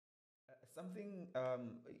Something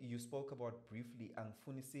you spoke about briefly,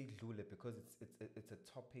 angfunisi dlule, because it's a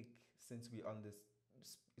topic, since we're on this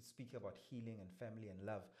speaking about healing and family and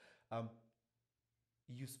love.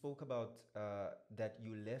 You spoke about that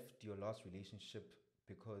you left your last relationship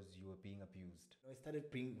because you were being abused. I started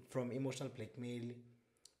being from emotional blackmail,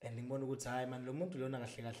 and ngibona ukuthi hayi man lo muntu lona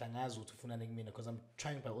kahle kahle angazi ukuthi ufunani kumina, because I'm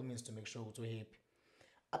trying by all means to make sure ukuthi happy,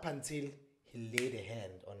 up until he laid a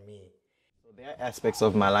hand on me. There are aspects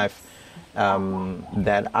of my life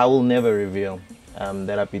that I will never reveal,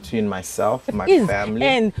 that are between myself, my family,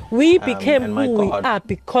 and we became and who we God. are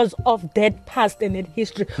because of that past and that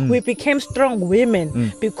history. We became strong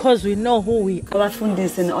women because we know who we are.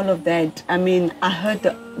 Fundis and all of that. I mean, I heard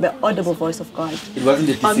the audible voice of God. It wasn't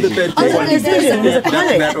a decision. It was a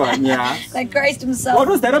calling. That one, yeah. Like Christ himself. What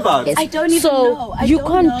was that about? I don't even know. So you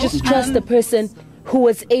can't just trust the person who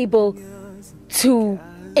was able to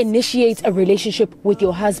initiate a relationship with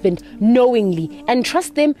your husband knowingly and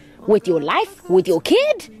trust them with your life, with your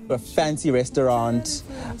kid. A fancy restaurant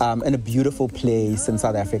in a beautiful place in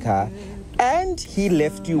South Africa, and he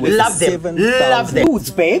left you with Love them foods,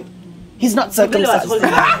 babe. He's not circumcised.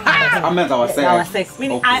 I meant our sex. Our sex.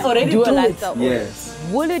 Meaning I already do it. Yes.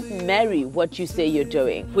 Will it marry what you say you're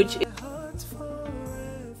doing? Which is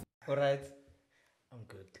All right. I'm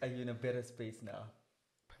good. Are you in a better space now?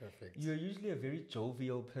 Perfect. You're usually a very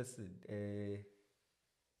jovial person.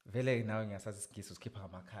 Vele now ngiyasazi isigisi usikhipha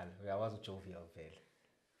ngamakhala. Uyawazi ujovial vele.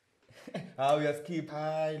 How uyaskip?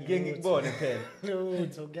 Ngeke ngikubone phela.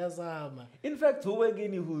 Lutho kuyazama. In fact, who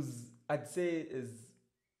again who's I'd say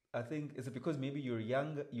I think is it because maybe you're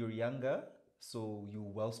younger, so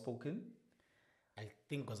you're well spoken? I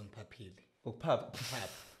think was on papil. Oh, pap.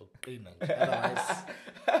 Uqina. Otherwise.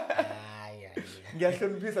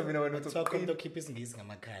 Ngiyahloniphisa mina wena uthi Talk to keep isingisi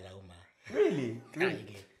ngamakhala uma. Really?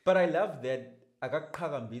 But I love that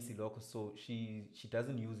akaqhakambisi lokho, so she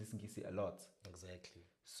doesn't use isingisi a lot. Exactly.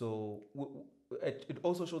 So it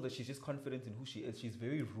also shows that she's just confident in who she is. She's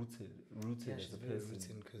very rooted as a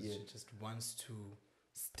person. Because she just wants to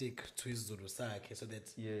stick to his Zulu sakhe, so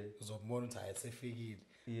that uzobona ukuthi ayisefikile.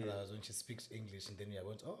 Otherwise when she speaks English and then you are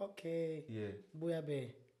going, oh okay. Yeah. Buya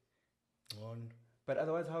be. On. But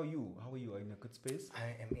otherwise, how are you? How are you? Are you in a good space?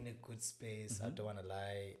 I am in a good space. I don't want to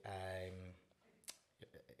lie.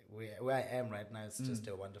 Where I am right now, it's just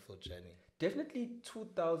a wonderful journey. Definitely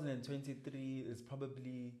 2023 is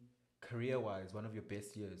probably career-wise one of your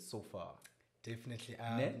best years so far. Definitely.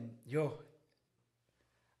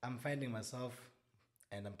 I'm finding myself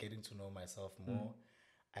and I'm getting to know myself more.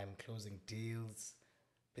 I'm closing deals,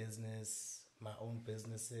 business, my own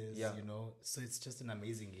businesses, you know. So it's just an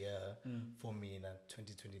amazing year for me in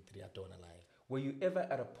 2023. I don't want to lie. Were you ever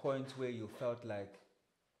at a point where you felt like,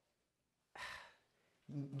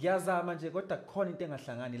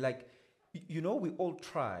 like, you know, we all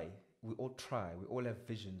try, we all have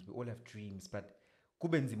visions, we all have dreams, but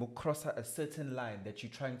kubenzima cross a certain line that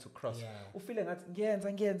you're trying to cross. Ufile ngathi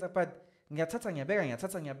ngiyenza but ngiyathatha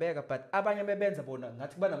ngiyabeka but abanye bebenza bona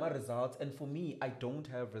ngathi banama results, and for me I don't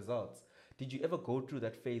have results. Did you ever go through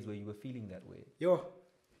that phase where you were feeling that way?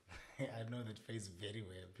 I know that phase very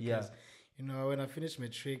well because you know, when I finished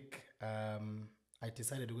matric, I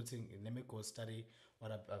decided to let me go study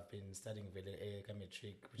what I've been studying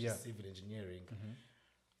matric, which is civil engineering.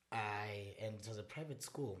 And it was a private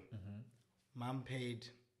school. Mom paid.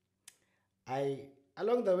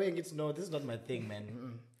 Along the way get to know this is not my thing,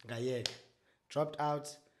 man. Dropped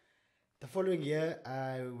out. The following year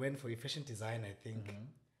I went for fashion design, I think.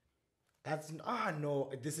 That's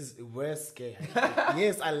no, this is worse.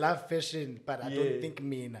 Yes, I love fashion, but I don't think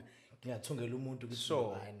mina. So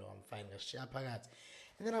I know I'm fine.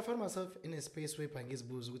 And then I found myself in a space where you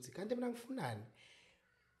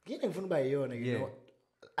know,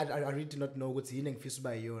 I really did not know what's in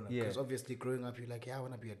because obviously growing up you're like, I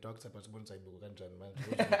want to be a doctor, but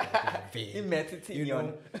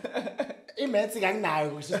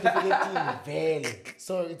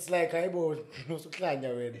so it's like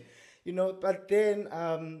you know, but then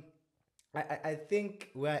I think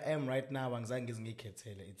where I am right now,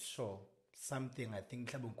 it's sure something I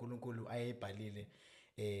think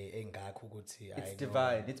it's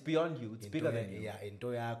divine, it's beyond you, it's bigger than you.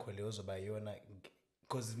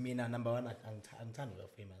 Because mina number one, I'm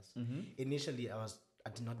famous. Initially I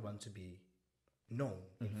did not want to be known.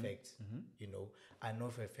 In fact, you know, I know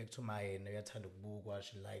for a fact to my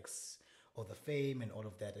she likes all the fame and all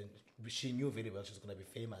of that, and she knew very well she was gonna be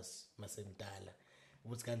famous.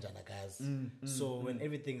 So when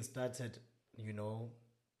everything started, you know,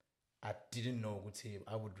 I didn't know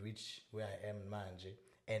I would reach where I am manje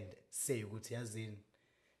and say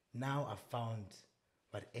now I found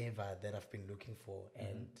whatever that I've been looking for,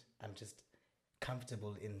 and I'm just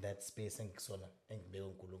comfortable in that space.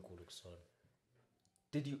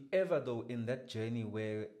 Did you ever, though, in that journey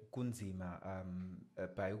where kunzima,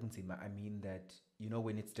 by kunzima, I mean that, you know,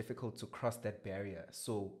 when it's difficult to cross that barrier,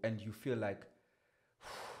 so, and you feel like,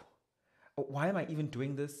 why am I even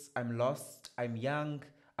doing this? I'm lost, I'm young,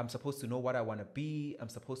 I'm supposed to know what I want to be, I'm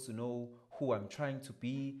supposed to know who I'm trying to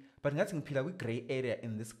be, but ngathi ngiphila kwi-gray area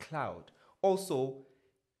in this cloud. Also,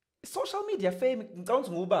 social media fame, ngicabanga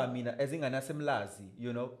nguba mina ezinganasemlazi,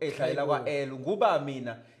 you know, ehlalela kwa-L, nguba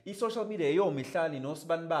mina, i-social media yomihlali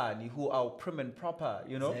nosibanibani who are prim and proper,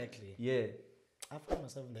 you know? Exactly. Yeah. I found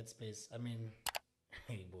myself in that space. I mean,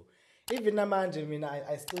 even namanje, I mean,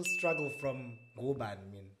 I still struggle from Goban.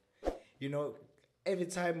 I mean, you know, every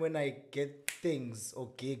time when I get things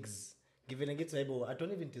or gigs, given I get to able, I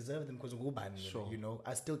don't even deserve them because Goban, sure. You know,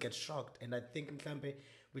 I still get shocked. And I think Mhlambe,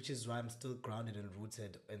 which is why I'm still grounded and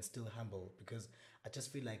rooted and still humble, because I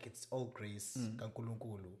just feel like it's all grace,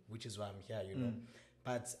 kankulunkulu, which is why I'm here, you know.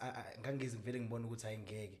 But I feeling more good I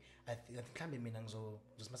think mhlambe mina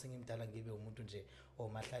ngizomase ngimdala ngibe umuntu nje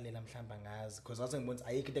mahlalela mhlamba ngazi, because I was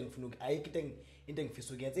ayikho into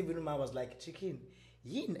engifisa ukuyenza. Even uma I was like, chicken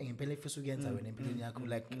yini engempela efisa ukuyenza wena empilweni yakho,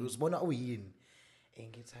 like uzibona uyini,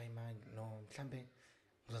 ngithi hayi man, no mhlambe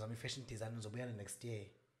ngizozama i-fashion design ngizobuyana next year.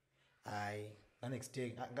 Next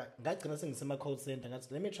year ngagcina sengisema call center,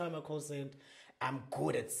 ngathi let me try my call center. I'm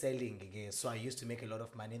good at selling again, so I used to make a lot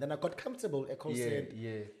of money. Then I got comfortable at call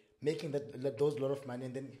center, making those lot of money,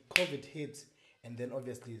 and then COVID hit, and then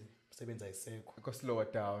obviously it got slower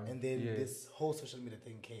down, and then this whole social media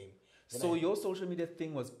thing came. Then so your social media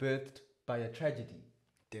thing was birthed by a tragedy.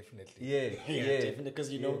 Definitely. Yeah, definitely.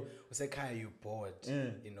 Because, you know, we say, Kaya, you're bored.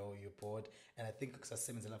 You know, you're bored. And I think because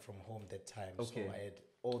I was from home that time. Okay. So I had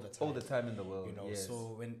all the time. All the time in the world. You know,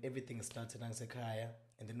 so when everything started, I said, Kaya.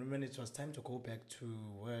 And then when it was time to go back to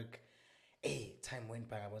work, time went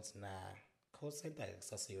by. I was, nah, call center.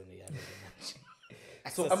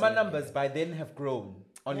 So our numbers by then have grown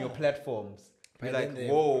on your platforms. You're like,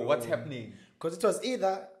 whoa, what's happening? Because it was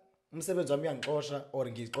either umsebenzi wami uyangixosha or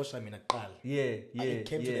ngixosha mina kuqala. It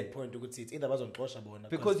came to that point ukuthi it's either bazongixosha bona,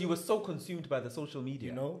 because you were so consumed by the social media,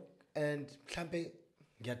 you know. And mhlambe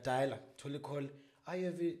ngiyadayela thola call, you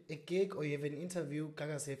have a gig or you have an interview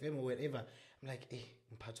Gagas FM or wherever. I'm like,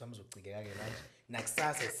 mphathi wami uzocikeka ke manje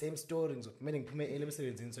nakusasa same story ngizokumele ngiphume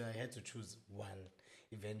emsebenzini, so I had to choose one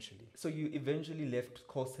eventually. So you eventually left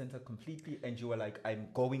call center completely and you were like, I'm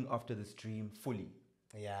going after this dream fully.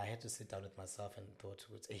 Yeah, I had to sit down with myself and thought,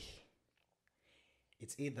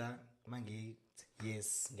 it's either mangi,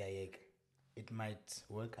 yes, ngayek. It might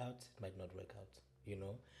work out, it might not work out, you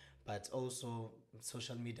know. But also,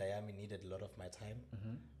 social media, I needed a lot of my time.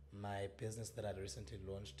 My business that I recently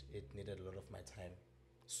launched, it needed a lot of my time.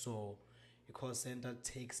 So, your call center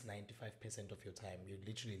takes 95% of your time. You're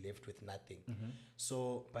literally left with nothing.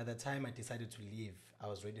 So, by the time I decided to leave, I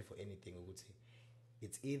was ready for anything.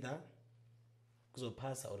 It's either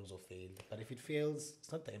pass or fail. But if it fails,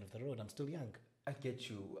 it's not the end of the road. I'm still young. I get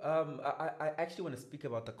you. I actually want to speak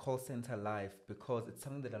about the call center life because it's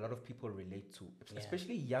something that a lot of people relate to,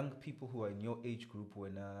 especially young people who are in your age group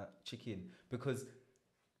when chicken. Because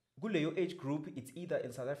your age group, it's either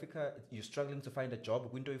in South Africa you're struggling to find a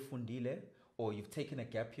job, or you've taken a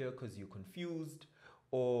gap year because you're confused,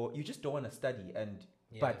 or you just don't want to study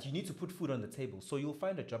but you need to put food on the table. So you'll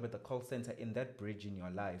find a job at the call center in that bridge in your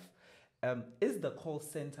life. Is the call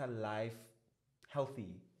center life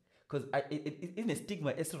healthy? Because in a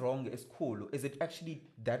stigma, it's wrong, it's cool. Is it actually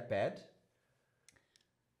that bad?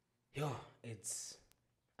 Yeah,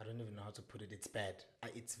 I don't even know how to put it. It's bad.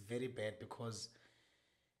 It's very bad because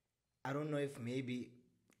I don't know if maybe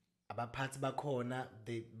abaphathi bakhona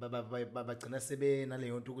bagcina sebe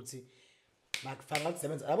naleyo nto ukuthi bakufanga ukuthi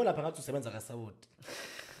sebenza yabo lapha ngathi usebenza kasawoti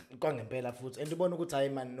kwangempela futhi and ubona ukuthi hayi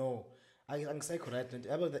man no angisekho right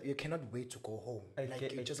you cannot wait to go home.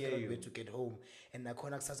 You just cannot wait to get home. And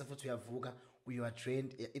nakhona kusasa futhi uyavuka you are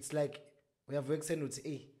trained. It's like uyavuka kuseni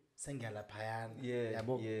uthi sengiyalaphayana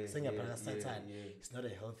yabo sengiyaphaka Satan. It's not a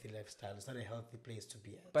healthy lifestyle. It's not a healthy place to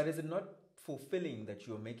be at. But is it not fulfilling that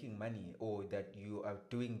you're making money or that you are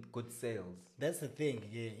doing good sales? That's the thing.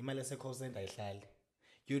 Imali call center ayihlali.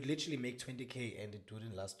 You'd literally make 20K and it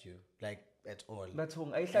wouldn't last you like at all. But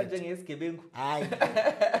ayihlali njengesigebengu. Hayi.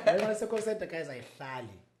 Imali call center guys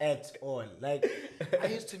ayihlali at all. Like I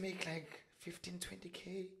used to make like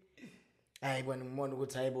 15-20K. I when umuntu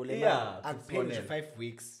ukuthi hayibo I paid you 5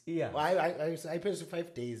 weeks. I paid you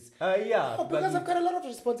 5 days. Because I've got a lot of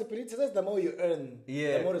responsibilities. That's the more you earn,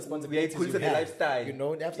 the more responsibilities you have. Lifestyle. You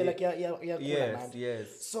know, after like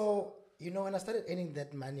yes. So you know, when I started earning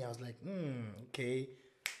that money, I was like, okay.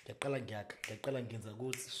 Ngiyaqala ngenza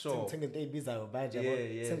ukuthi sengithenga into ezibizayo manje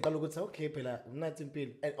yabo sengiqala ukuthi okay phela unathi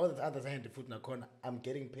impilo and all the other hand futhi nakhona I'm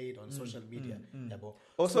getting paid on social media yabo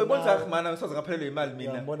also ibonza mana ngisoze ngaphelelwe imali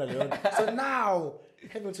mina ngiyabona leyo so now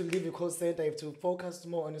having to leave a call center I have to focus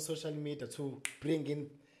more on the social media to bring in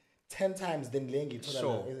 10 times than lengi to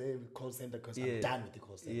call center because I'm done with the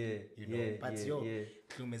call center you know but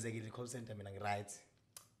khulumezekile call center mina ngi-right.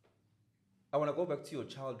 I want to go back to your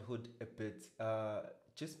childhood a bit.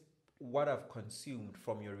 Just what I've consumed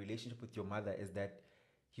from your relationship with your mother is that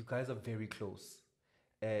you guys are very close.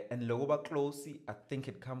 And logoba close, I think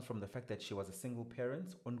it comes from the fact that she was a single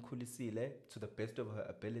parent, unkulisile, to the best of her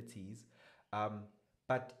abilities.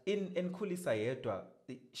 But in Kulisa yedwa,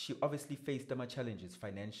 she obviously faced some challenges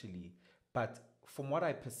financially. But from what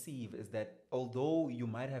I perceive is that although you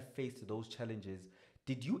might have faced those challenges,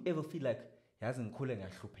 did you ever feel like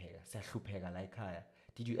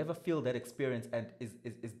did you ever feel that experience, and is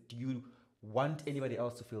do you want anybody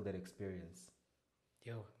else to feel that experience?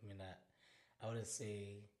 I would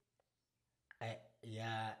say I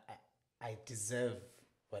deserve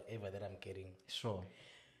whatever that I'm getting. Sure.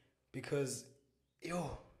 Because it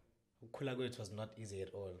was not easy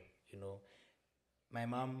at all, you know. My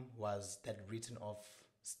mom was that written off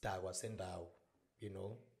star was Sendao, you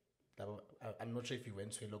know. I'm not sure if you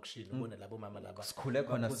went to a lokshil.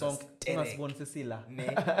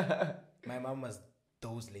 My mom was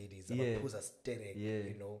those ladies. You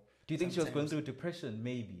know. Do you think she was going through depression?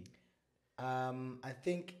 Maybe. I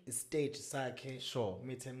think stage sure.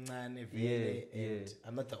 And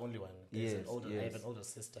I'm not the only one. There's I have an older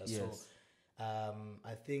sister. Yes. So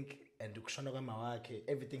I think and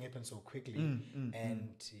everything happened so quickly.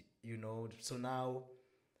 And you know, so now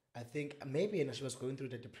I think maybe she was going through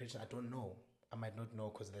the depression. I don't know. I might not know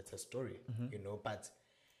because that's a story, you know. But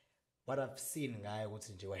what I've seen, guy, what's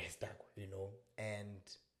in you know, and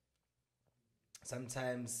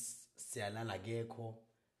sometimes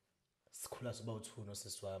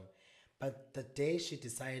but the day she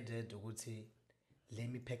decided, let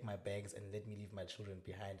me pack my bags and let me leave my children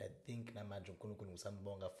behind, I think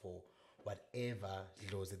for whatever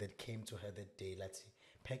laws that came to her that day, let's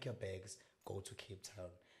pack your bags, go to Cape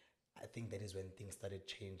Town. I think that is when things started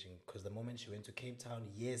changing, because the moment she went to Cape Town,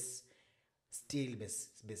 yes, still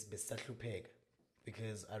besahlupeka,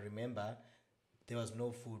 because I remember there was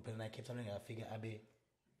no food, but then I kept telling her, I figure abe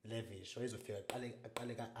lavish,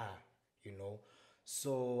 you know.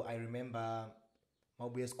 So I remember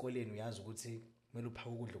mabuya esikoleni uyazi ukuthi kumele uphake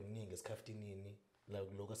ukudla okuningi esikhaftini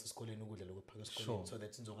like lokho asesikoleni ukudla lokuphaka esikoleni, so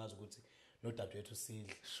that sizokwazi ukuthi nodadewethu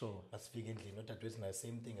sidle. Sure. Masifike endlini nodadewethu na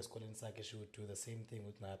same thing esikoleni sakhe, she would do the same thing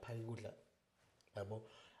with na phaka ukudla yabo.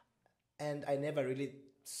 And I never really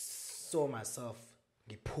saw myself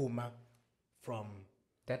ngiphuma from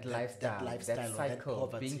that lifestyle, that cycle,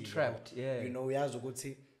 poverty, being trapped. You know, uyazi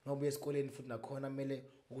ukuthi ngoba esikoleni futhi nakhona kumele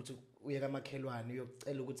ukuthi uye kamakhelwane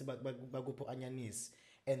uyocela ukuthi bakupho anyanisi,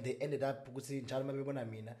 and they ended up ukuthi njalo mabebona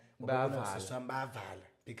mina bayavala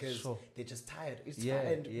because they're just tired. It's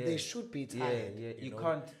tired, and they should be tired. You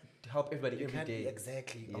can't help everybody every day.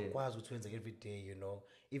 Exactly. Akwazi ukuthi every day, you know.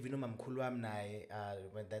 Even umamkhulu wami naye,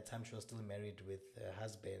 when that time she was still married with her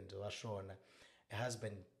husband washona, her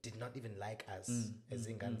husband did not even like us as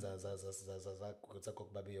ingane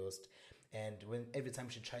zakokubabe. And when every time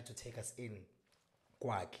she tried to take us in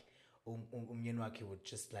kwakhe, umyeni wakhe would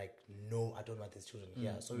just like, no, I don't want these children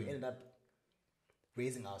here. So we ended up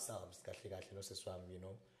raising ourselves, you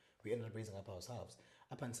know. We ended up raising up ourselves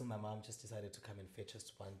up until my mom just decided to come and fetch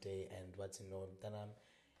us one day, and you know, then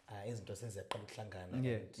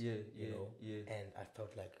you know, and I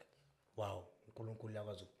felt like, wow, uNkulunkulu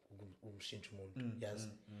uyakwazi ukumshintsha umuntu, yazi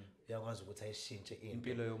uyakwazi ukuthi ayishintshe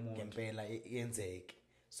impilo yomuntu ngempela yenzeke.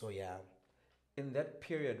 So yeah. In that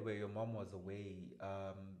period where your mom was away,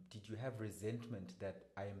 did you have resentment that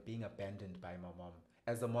I am being abandoned by my mom?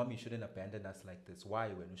 As a mom, you shouldn't abandon us like this. Why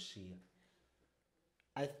when she?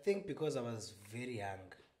 I think because I was very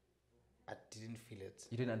young, I didn't feel it.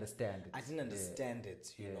 You didn't understand it. I didn't understand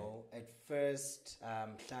it, you know. At first, I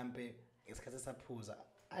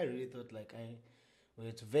really thought like you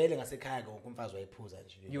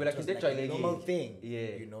were like a normal thing.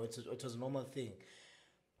 Yeah. You know, it was a normal thing.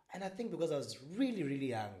 And I think because I was really, really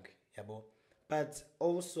young, yabo, but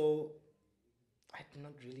also I did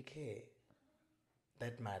not really care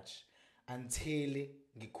that much until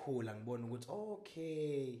ngikhula ngibona ukuthi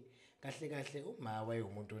okay, kahle uma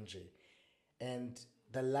wayemuntu nje. And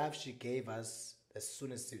the love she gave us as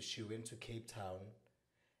soon as she went to Cape Town,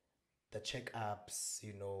 the check-ups,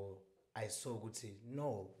 you know, I saw Guti,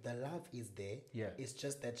 no, the love is there. Yeah. It's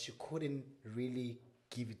just that she couldn't really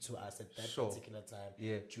give it to us at that particular time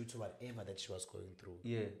due to whatever that she was going through.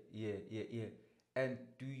 Yeah. And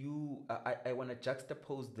do you, I want to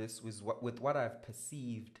juxtapose this with what I've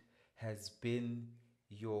perceived has been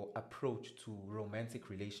your approach to romantic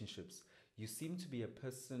relationships. You seem to be a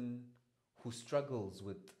person who struggles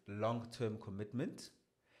with long-term commitment.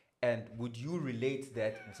 And would you relate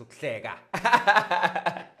that? So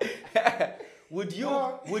would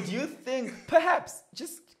you think perhaps,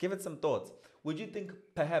 just give it some thoughts, would you think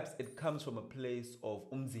perhaps it comes from a place of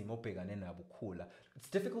umzimo obhekane nabo khula? It's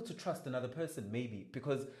difficult to trust another person, maybe,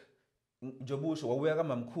 because Jobusho wabuya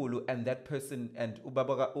kamamkhulu, and that person and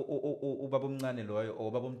ubaba omncane loyo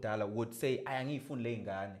or ubaba omdala would say ayangifuni le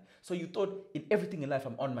ngane. So you thought in everything in life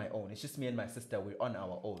I'm on my own. It's just me and my sister, we're on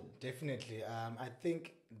our own. Definitely. I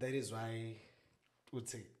think that is why would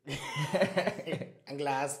say I'm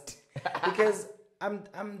last. Because I'm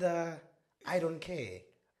the I don't care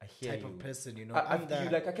type of person, you know. I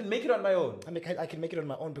feel like I can make it on my own. I can make it on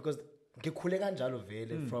my own because ngikhule kanjalo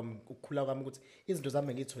vele from ukukhula kwami ukuthi izinto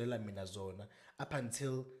zami ngitholela mina zona up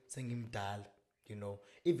until sengimdala, you know.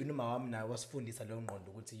 Even uma wami naye wasifundisa leyo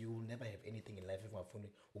ngqondo ukuthi you will never have anything in life if ungafuni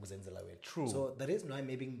ukuzenzela wena. True. So the reason why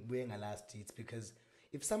maybe we're last, it's because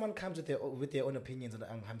if someone comes with their own opinions and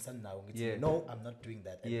I'm now, no, I'm not doing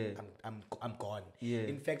that. I'm gone.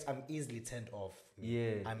 In fact, I'm easily turned off.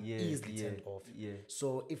 I'm easily turned off.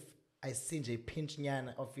 So if I see a pinch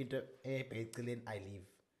nyana of it, I leave.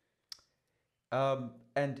 And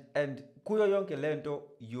kuyo yonke lento,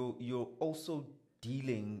 you're also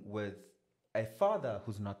dealing with a father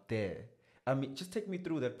who's not there. I mean, just take me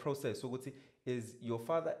through that process. So is your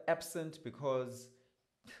father absent because,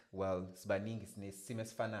 well, sibaningi sinesimo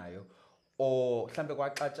esifanayo, or mhlambe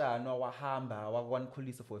kwaxatshana wahamba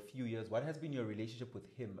wakwankhulisa for a few years? What has been your relationship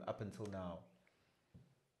with him up until now?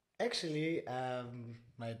 Actually,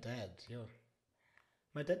 my dad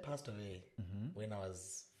passed away when I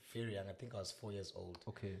was very young. I think I was 4 years old.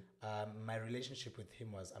 Okay. My relationship with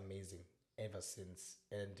him was amazing ever since,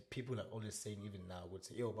 and people are always saying, even now, would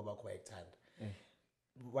say, "Yo, Baba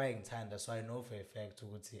Wayangtanda." So I know for a fact,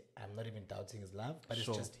 I'm not even doubting his love, but it's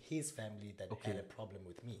just his family that had a problem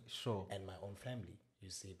with me and my own family, you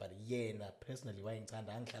see. But personally,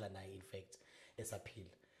 Wayangtanda, Anklala na, in fact, it's appeal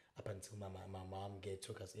up until my mom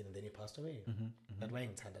took us in, and then he passed away. But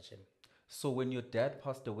Wayangtanda Shem. So when your dad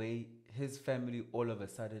passed away, his family all of a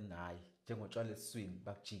sudden,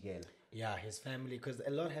 yeah, his family, because a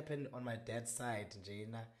lot happened on my dad's side,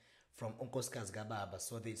 Jana, from Unkoskas Gababa.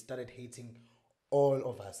 So they started hating all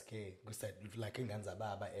of us, like Nganza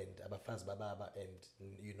Baba and Abafaz Baba and,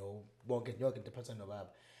 you know, the person of Baba,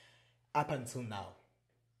 up until now,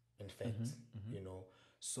 in fact, you know.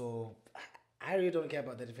 So I really don't care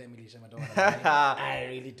about that family, I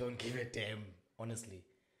really don't give a damn, honestly.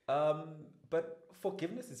 But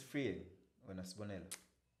forgiveness is freeing when a Sbonelo.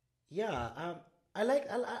 Yeah,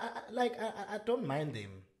 I don't mind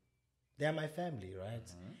them. They are my family,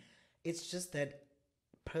 right? It's just that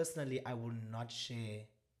personally, I will not share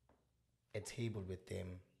a table with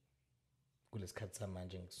them because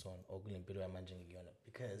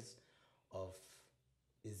of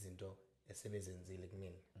izinto esebezenzile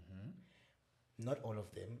kumina. Not all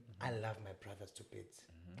of them. I love my brothers to bits.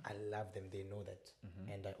 I love them. They know that.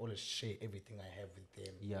 And I always share everything I have with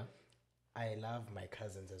them. Yeah. I love my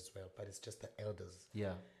cousins as well, but it's just the elders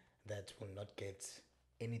that will not get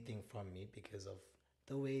anything from me because of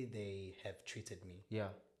the way they have treated me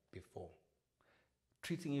before.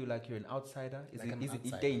 Treating you like you're an outsider? Is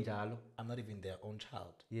it danger? I'm not even their own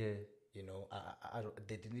child. Yeah. You know,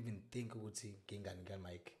 they didn't even think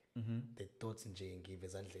Mike. They thought in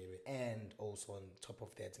and also on top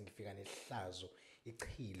of that,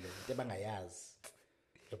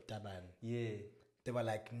 they were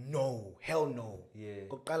like, no, hell no.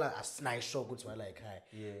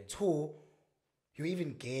 Two, you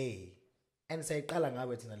even gay. And say, in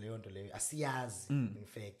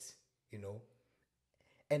fact, you know.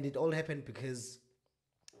 And it all happened because,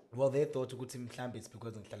 well, they thought it's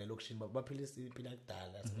because of but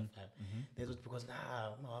they thought because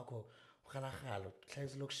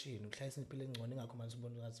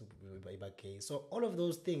so all of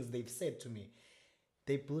those things they've said to me,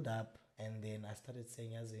 they pulled up, and then I started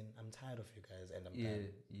saying, as in, I'm tired of you guys, and I'm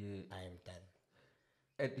done. I am done.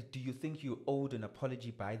 Do you think you owed an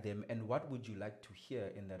apology by them, and what would you like to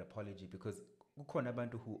hear in that apology? Because kukhona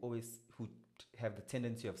abantu who have the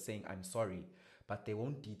tendency of saying I'm sorry, but they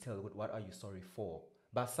won't detail what are you sorry for.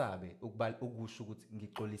 Basabe ukusho ukuthi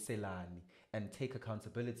ngixoliselani and take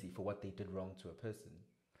accountability for what they did wrong to a person.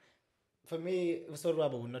 For me, so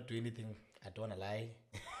Rubber will not do anything. I don't want to lie.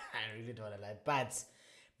 I really don't want to lie. But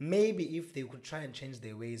maybe if they could try and change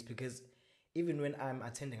their ways, because even when I'm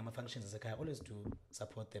attending my functions as a guy, I always do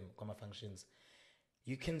support them my functions.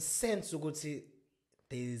 You can sense ukuthi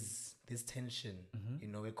there's this tension, you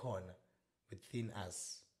know, a corner within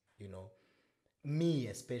us, you know. Me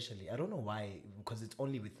especially. I don't know why, because it's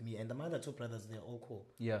only with me. And the other two brothers, they're all cool.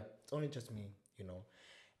 Yeah. It's only just me, you know.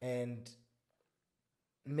 And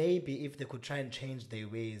maybe if they could try and change their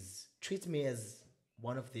ways, treat me as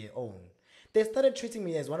one of their own. They started treating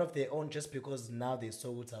me as one of their own just because now they saw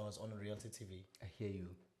what I was on reality TV. I hear you.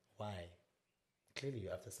 Why? Clearly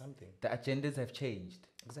you're after something. The agendas have changed.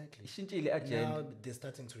 Exactly. Agenda. Now they're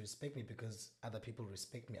starting to respect me because other people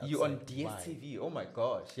respect me. You on DSTV. Oh my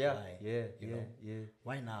gosh. Yeah. Why? Yeah. You Yeah. know? Yeah.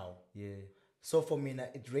 Why now? Yeah. So for me,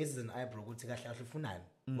 it raises an eyebrow.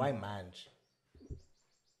 Why manje?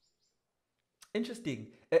 Interesting.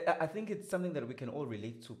 I think it's something that we can all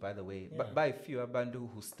relate to, by the way. Yeah. But by few abantu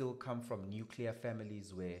who still come from nuclear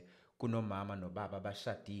families where kuno mama no baba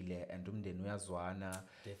bashadile and umndeni uyazwana.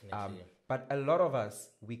 Definitely. But a lot of us,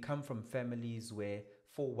 we come from families where,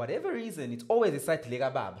 for whatever reason, it's always a side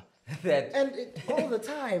lega baba. That all the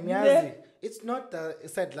time, yazi. It's not the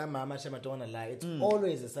side la mama shema don't wanna lie. It's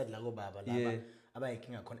always a side la go baba. Yeah.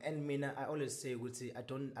 And mina, I always say,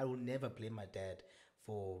 I will never blame my dad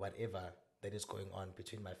for whatever that is going on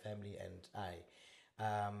between my family and I.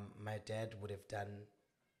 My dad would have done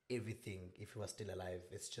everything if he was still alive.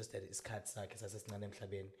 It's just that his cat suck is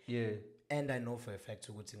yeah. And I know for a fact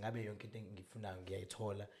ukuthi ngabe yonke into engifuna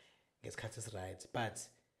ngiyayithola ngesikhathi right. But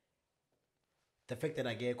the fact that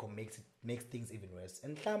I get makes things even worse.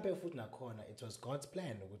 And mhlambe futhi nakhona it was God's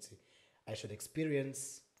plan ukuthi I should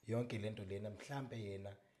experience yonke lento lena mhlambe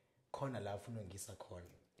yena khona la ufuna ngisa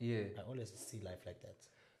khona. Yeah. I always see life like that.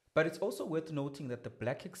 But it's also worth noting that the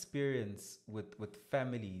black experience with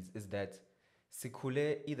families is that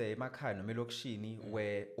sikhule either emakhaya noma elokishini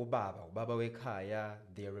where ubaba wekhaya,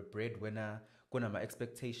 they're a breadwinner, kunama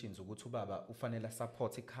expectations ukuthi ubaba ufanele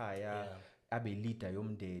support ikhaya, abe leader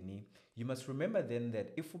yomndeni. You must remember then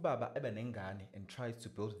that if ubaba ebe nengane and tries to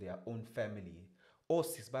build their own family, or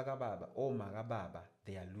sisbaka baba or maga baba,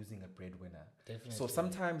 they are losing a breadwinner. Definitely. So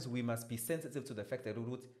sometimes we must be sensitive to the fact that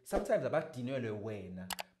sometimes about dinelwe wena,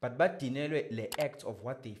 but dinelwe le act of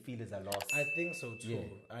what they feel is a loss. I think so too. Yeah.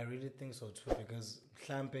 I really think so too, because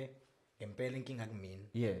mhlambe ngempela inkinga kumina.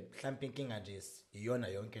 Yeah. Mhlambe inkinga nje iyona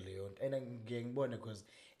yonke leyo nto. And ngiyibona because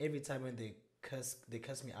every time when they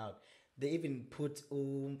curse me out, they even put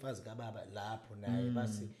umfazi kababa lapho naye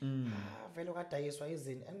basi vele kadayiswa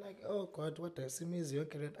izini. I'm like, oh God, what does imizi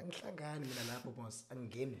yonke lento angihlangani mina lapho boss,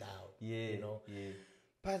 angingeni ndawo. Yeah, you know. Yeah.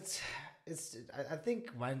 But I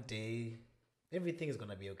think one day everything is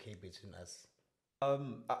gonna be okay between us.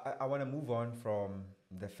 I want to move on from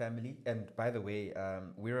the family. And by the way,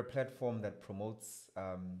 we're a platform that promotes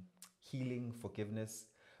healing, forgiveness,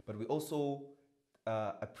 but we also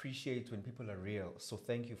appreciate when people are real. So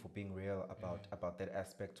thank you for being real about that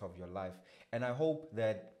aspect of your life. And I hope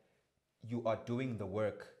that you are doing the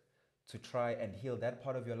work to try and heal that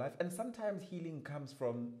part of your life. And sometimes healing comes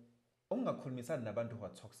from ungakhulumisani nabantu who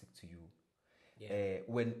are toxic to you. Yeah.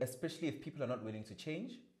 When, especially if people are not willing to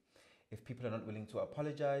change, if people are not willing to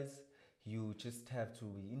apologize, you just have to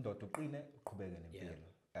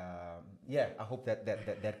I hope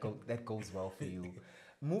that goes well for you.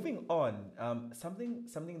 Moving on,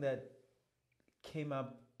 something that came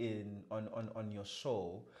up on your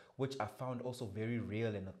show, which I found also very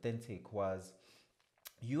real and authentic, was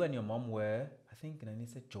you and your mom were, I think, Nani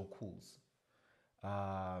said Jokuls,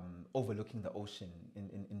 overlooking the ocean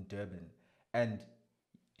in Durban. And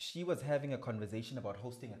she was having a conversation about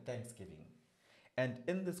hosting a Thanksgiving. And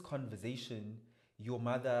in this conversation, your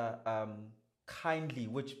mother kindly,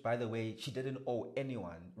 which by the way, she didn't owe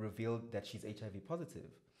anyone, revealed that she's HIV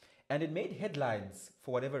positive. And it made headlines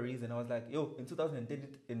for whatever reason. I was like, yo, in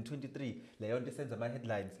 2023, Leon sends my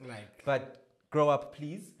headlines. Like, but grow up,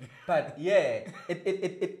 please. But yeah,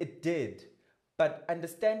 it did. But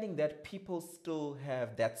understanding that people still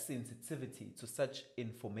have that sensitivity to such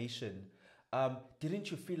information,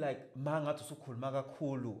 didn't you feel like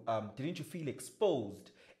didn't you feel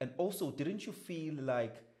exposed? And also, didn't you feel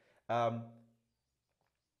like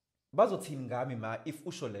if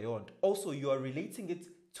usho leyo nto, also you are relating it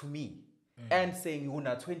to me and saying you're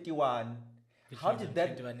 21. How did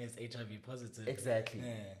that 21 is HIV positive? Exactly.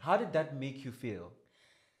 Yeah. How did that make you feel?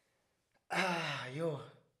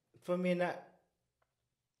 For me,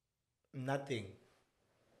 nothing.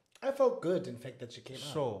 I felt good, in fact, that she came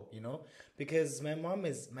Sure. out. You know, because my mom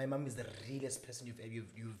is the realest person you'd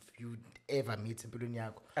ever meet in Empilweni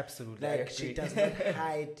yakho. Absolutely. I Like agree. she does not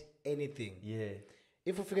hide anything. Yeah.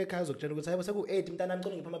 If ufike ekhaya uzokutshela ukuthi hayibo seku-8 mntana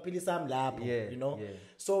ngicela ngipha amaphilisi ami lapho, Yeah, you know. yeah.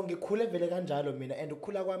 So ngikhule vele kanjalo mina, and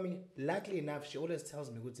ukukhula kwami, luckily enough, she always tells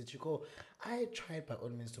me ukuthi Chiko, I tried by all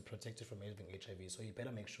means to protect you from having HIV, so you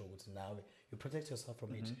better make sure ukuthi nawe you protect yourself from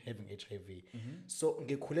having HIV. So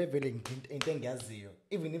ngikhule vele into engiyaziyo,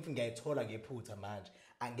 even if ngiyayithola ngephutha manje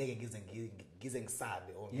angeke ngize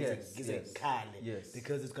ngisabe or ngize ngikhale,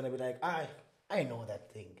 because it's going to be like I know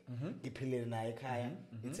that thing. Ngiphilile naye ekhaya.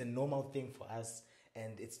 It's a normal thing for us.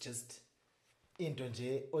 And it's just into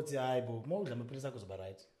nje othi hayibo mawudla amaphilisi akho uzoba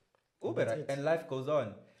right. Right. And life goes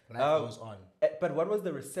on. Life goes on. But what was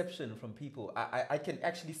the reception from people? I can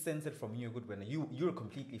actually sense it from you, good when you're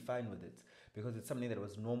completely fine with it because it's something that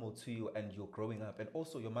was normal to you and you're growing up. And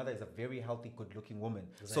also your mother is a very healthy, good-looking woman.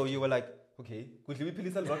 Exactly. So you were like, okay,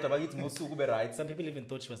 some people even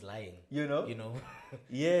thought she was lying. You know?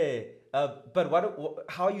 Yeah. But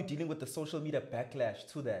how are you dealing with the social media backlash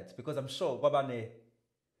to that? Because I'm sure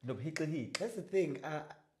that's the thing.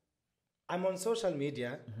 I'm on social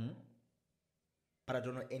media, but I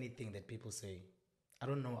don't know anything that people say. I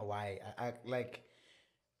don't know why.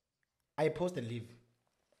 I post and leave.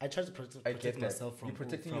 I try to protect myself from... You're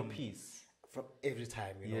protecting your peace. From every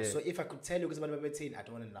time, you know. So if I could tell you, because I don't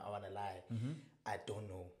want to lie. I don't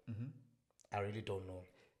know. I really don't know.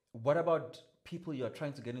 What about people you're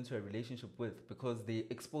trying to get into a relationship with because they're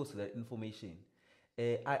exposed to that information?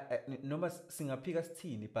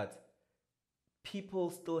 But people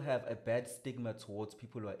still have a bad stigma towards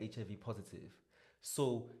people who are HIV positive.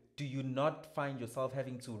 So do you not find yourself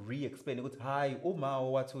having to re-explain? Hi,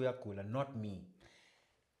 not me.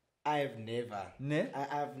 I've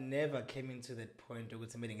never came into that point where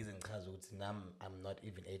I'm not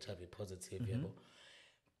even HIV positive.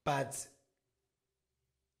 But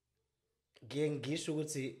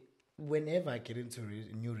whenever I get into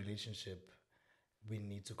a new relationship, we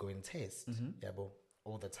need to go and test.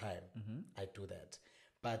 All the time. I do that.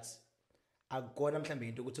 But akona mhlambe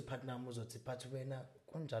into ukuthi partner wami uzothi but wena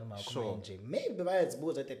kunjani makho manje, maybe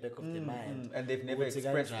bayazibuza at the back of the mind and they've never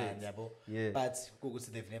expressed it. But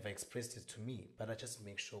ukuthi they've never expressed it to me, but I just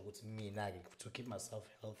make sure ukuthi mina to keep myself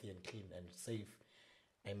healthy and clean and safe,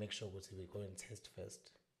 I make sure ukuthi we go and test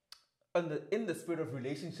first. In the spirit of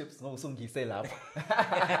relationships, no sungise lapha.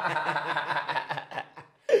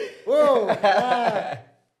 Whoa.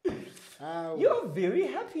 You're very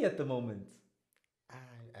happy at the moment.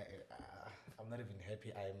 I'm not even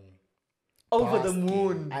happy. I'm over basking. The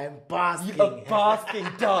moon. I'm basking. You are basking,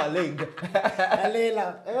 darling.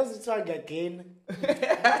 Alela, I was trying again.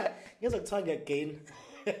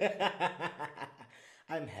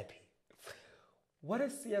 I'm happy. What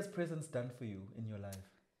has Sia's presence done for you in your life?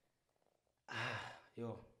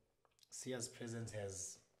 Sia's presence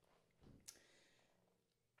has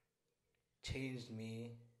changed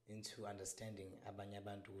me into understanding abanye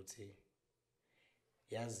abantu ukuthi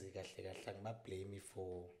yazi kahle kahle ngiba-blame me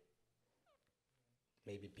for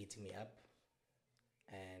maybe beating me up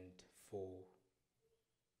and for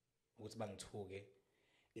ukuthi bangithuke.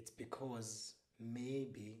 It's because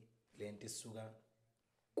maybe lento isuka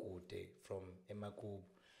kude from emakubo.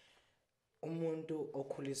 Umuntu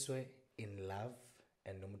okhuliswe in love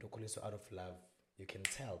and umuntu okhuliswe out of love, you can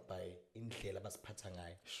tell by indlela abasiphatha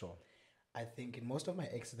ngayo. Sure. I think in most of my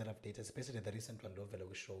exes that I've dated, especially the recent one,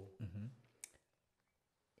 Lungelo show,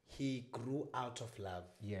 he grew out of love.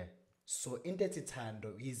 Yeah. So in that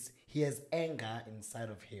tando, he has anger inside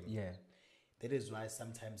of him. Yeah. That is why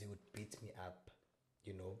sometimes he would beat me up,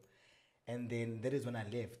 you know. And then that is when I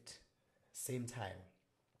left. Same time.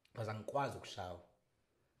 Because angikwazi ukushawa.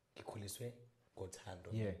 Ngikhuliswe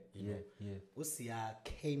ngothando. Yeah. You know. Yeah. Usiya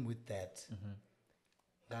came with that.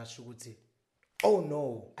 Ngasho ukuthi, oh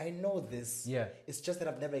no, I know this. Yeah. It's just that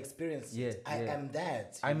I've never experienced it. I am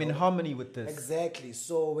that. I'm in harmony with this. Exactly.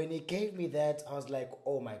 So when he gave me that, I was like,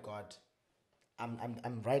 oh my God.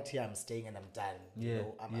 I'm right here, I'm staying and I'm done. You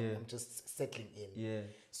know, I'm just settling in. Yeah.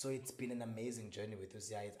 So it's been an amazing journey with us.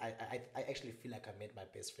 Yeah, I actually feel like I met my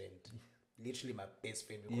best friend. Literally my best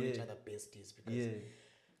friend. We call each other besties because we're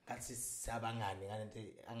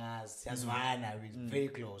very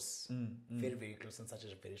close. Very, very close in such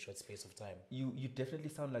a very short space of time. You definitely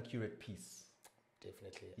sound like you're at peace.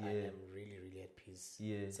 Definitely. I am really, really at peace.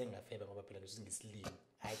 Yeah.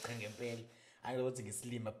 I don't want to get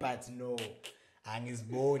slim, but no, I'm his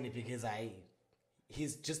bone because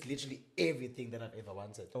he's just literally everything that I've ever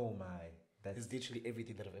wanted. Oh my. He's literally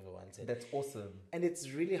everything that I've ever wanted. That's awesome. And it's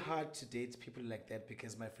really hard to date people like that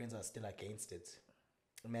because my friends are still against it.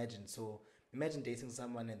 Imagine dating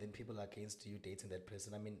someone and then people are against you dating that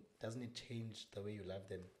person. I mean, doesn't it change the way you love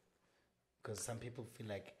them? Because some people feel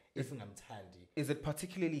like, if I'm Tandy. Is it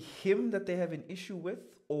particularly him that they have an issue with?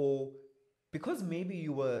 Or because maybe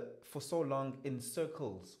you were for so long in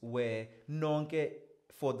circles where nonke,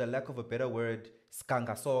 for the lack of a better word,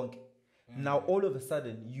 skanga song. Now all of a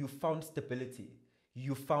sudden you found stability.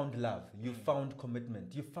 You found love. You found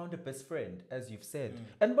commitment. You found a best friend, as you've said.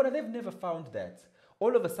 But they've never found that.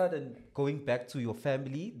 All of a sudden, going back to your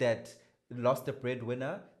family that lost a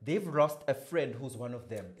breadwinner, they've lost a friend who's one of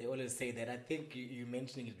them. They always say that. I think you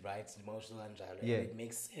mentioning it right, emotional and jalo. Yeah. It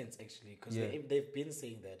makes sense, actually, because they've been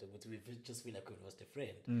saying that, but we just feel like we've lost a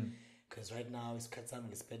friend. Because right now, it's Katsam,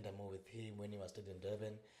 we spend more with him when he was still in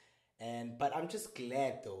Durban. But I'm just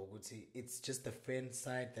glad, though, it's just the friend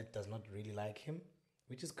side that does not really like him,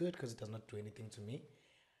 which is good because it does not do anything to me.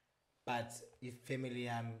 But if family,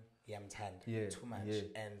 I'm too much.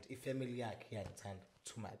 And if family, I'm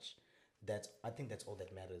too much. I think that's all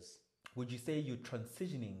that matters. Would you say you're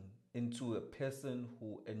transitioning into a person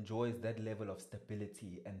who enjoys that level of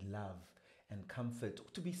stability and love and comfort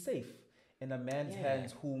to be safe in a man's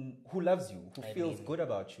hands who loves you, who feels good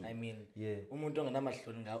about you? I mean, umuntu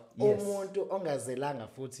ongazelanga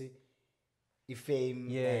futhi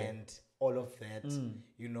ifame and all of that.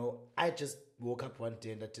 You know, I just woke up one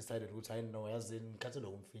day and I decided, I know as in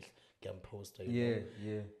poster.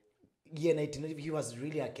 Yeah, and I didn't. He was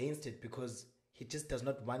really against it because he just does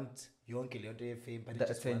not want yonke leyo fame, but the he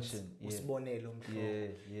just attention. wants Sbonelo,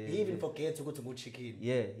 Mhlongo. He even forgets to go to chicken.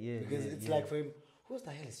 Because it's like for him, who's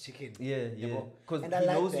the hell is chicken? Because he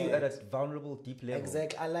knows you at a vulnerable, deep level.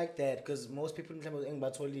 Exactly, I like that because most people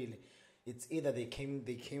in it's either they came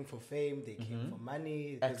for fame, they came for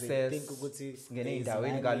money, access, they think ukuthi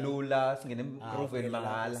endaweni kalula,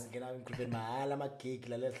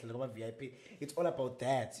 VIP. It's all about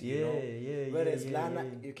that, you know. Whereas Lana,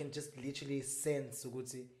 you can just literally sense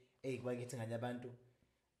ukuthi hey kwakithi nganye abantu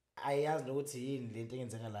ayazi nokuthi yini lento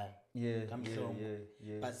engenzeka la kamhlongo,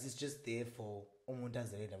 but it's just there for umuntu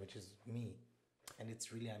azela, which is me, and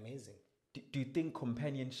it's really amazing. Do you think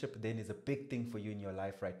companionship then is a big thing for you in your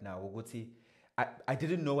life right now? I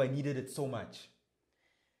didn't know I needed it so much.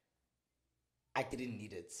 I didn't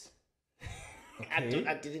need it. Okay.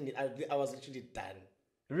 I didn't need I was literally done.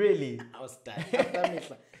 Really? I was done.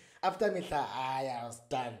 After Mihla, I was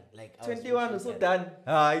done. Like 21 was so done.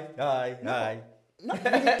 Hi. Not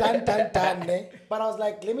really done, eh? But I was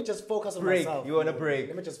like, let me just focus on myself. You want a break?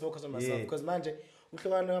 Let me just focus on myself. Because manje,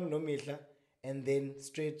 no Mihla, and then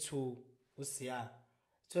straight to Usia.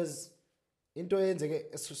 It was into yenzeke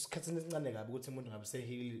esikhathini esincane kabi ukuthi umuntu ngabe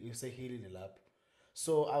sehilile lapho.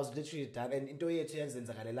 So I was literally done, and into yethu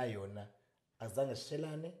yenzenzakalela yona azange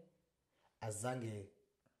sishelane, azange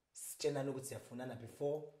sitshenana ukuthi siyafunana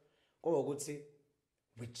before, kodwa ukuthi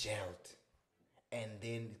we gelled. And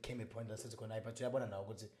then it came a point that said khona but uyabona nawo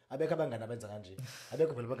ukuthi abekho abangani abenza kanje,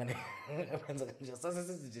 abekho phela abangani abenza kanje,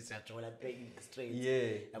 sasisithi siyajola playing straight.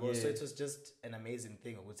 So it was just an amazing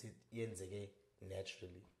thing ukuthi yenzeke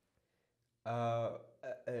naturally.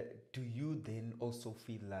 Do you then also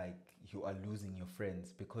feel like you are losing your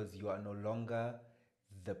friends because you are no longer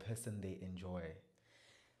the person they enjoy?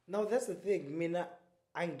 Now that's the thing. Mina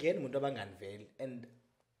angeni umuntu abangani vele, and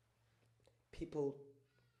people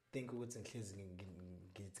think ukuthi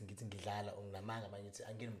ngithi ngidlala onginamanga manje ngithi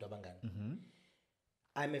angeni umuntu abangani.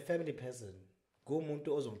 I'm a family person. Go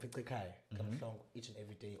umuntu ozomfica ekhaya kaMhlongo each and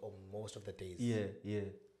every day or most of the days.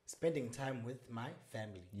 Spending time with my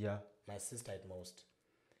family. My sister at most.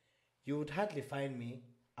 You would hardly find me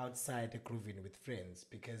outside grooving with friends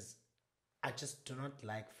because I just do not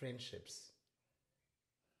like friendships.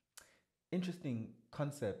 Interesting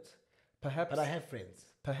concept. Perhaps, but I have friends.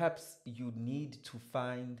 Perhaps you need to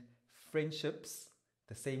find friendships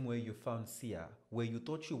the same way you found Sia, where you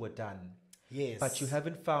thought you were done. Yes. But you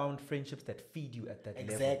haven't found friendships that feed you at that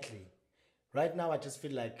level. Exactly. Right now, I just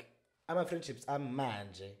feel like I'm friendships. I'm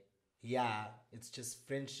manje. Yeah, it's just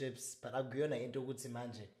friendships. But I'm going into ukuthi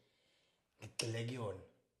manje.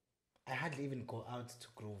 I hardly even go out to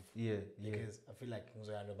groove. Because I feel like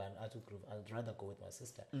to groove. I'd rather go with my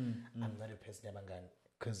sister. I'm not a person yabangani.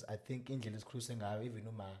 Because I think indlela esikhuluse ngayo, even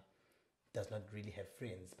Uma does not really have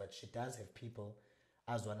friends, but she does have people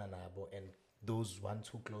as one anabo and those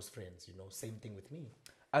 1-2 close friends, you know, same thing with me.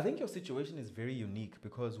 I think your situation is very unique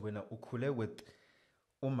because when ukule with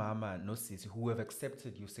umama no sisi who have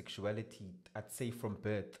accepted your sexuality, I'd say from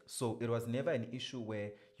birth. So it was never an issue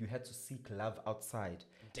where you had to seek love outside.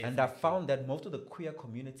 And I found that most of the queer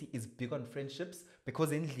community is big on friendships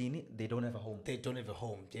because in Lini, they don't have a home. They don't have a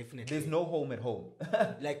home, definitely. There's no home at home.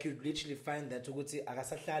 Like you literally find that ukuthi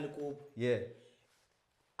akasahlali kubo. Yeah.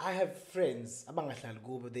 I have friends abangahlali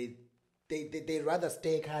kubo. They rather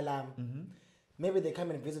stay ekhaya. Maybe they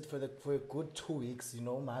come and visit for a good 2 weeks, you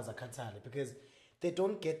know, maza khatale, because they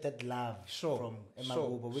don't get that love from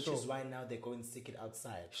Emagubo, which is why now they go and seek it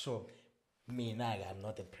outside. Sure. Me, I'm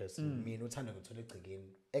not that person. Me, no time to go again.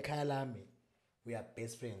 Ekhaya lami, we are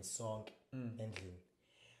best friends, song ending.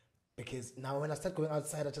 Because now when I start going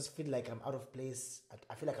outside, I just feel like I'm out of place.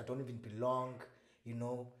 I feel like I don't even belong, you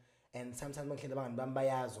know. And sometimes when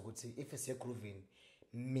if it's a grooving,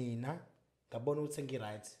 mina, ngabona ukuthi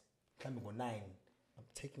ngi-right, mhlambe ngo-9, I'm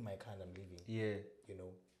taking my car and I'm leaving. Yeah. You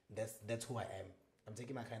know, that's who I am. I'm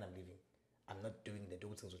taking my car and I'm leaving. I'm not doing the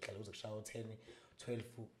do things with 10, 12.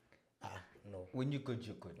 No. When you're good,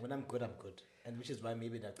 you're good. When I'm good, I'm good. And which is why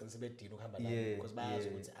maybe that concept because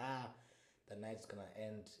the night's gonna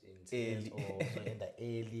end in tears or end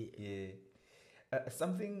early. Yeah.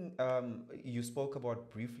 Something you spoke about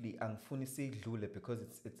briefly, angfunisi dlule, because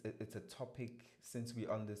it's a topic since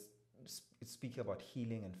we're on this speaking about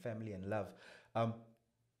healing and family and love.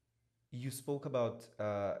 You spoke about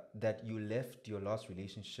that you left your last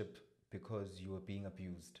relationship because you were being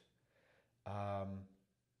abused.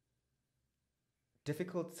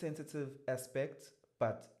 Difficult, sensitive aspect,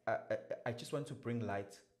 but I just want to bring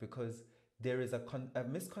light because there is a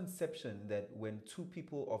misconception that when two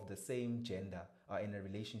people of the same gender are in a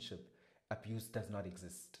relationship, abuse does not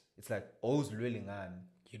exist. It's like, oh,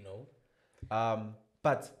 you know.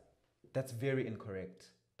 But that's very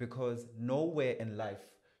incorrect because nowhere in life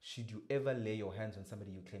should you ever lay your hands on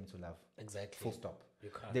somebody you claim to love. Exactly. Full stop. You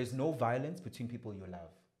can't. There's no violence between people you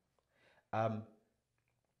love.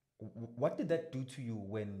 What did that do to you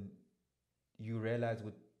when you realized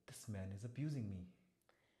this man is abusing me?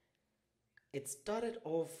 It started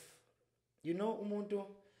off, you know, umuntu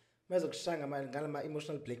mazokushanga ngala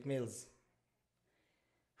emotional blackmails.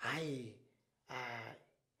 Hi,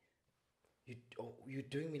 you're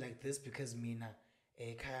doing me like this because mina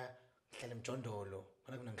ekhaya ngihlala emjondolo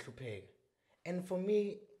mana kunangihlupheka. And for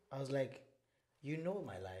me, I was like, you know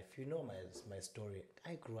my life, you know my story.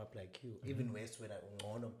 I grew up like you, even worse when I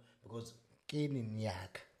ungono because kini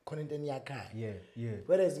nyaka khona into enyaka. Yeah.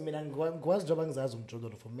 Whereas mina ngikwazi njengoba ngizazi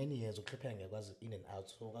umjondolo for many years ukuhlupheka ngiyakwazi in and out,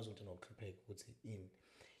 so ukwazi ukuthi nokuhlupheka ukuthi in.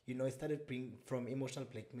 You know, it started bring from emotional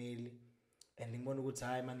blackmail and ngibona ukuthi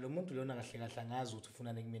hayi man lo muntu lona kahle kahle angazi ukuthi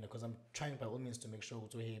ufunani kumina because I'm trying by all means to make sure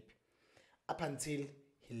ukuthi happy. Up until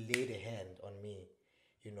he laid a hand on me,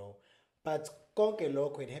 you know. But konke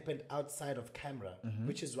lokho, it happened outside of camera,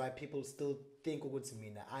 which is why people still think ukuthi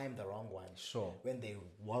mina I am the wrong one. Sure. When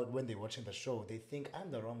they're watching the show, they think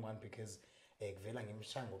I'm the wrong one because kuvela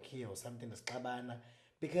ngimshango kia or something esixabana.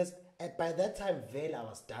 Because by that time, Vela, I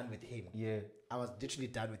was done with him. Yeah. I was literally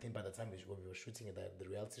done with him by the time we were shooting the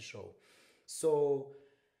reality show. So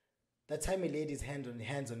the time he laid his hands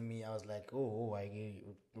on me, I was like, oh, I get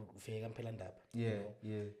yeah,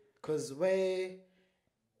 yeah. Because where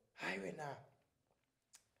I went now,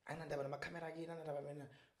 another my camera again, another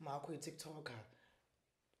my TikToker.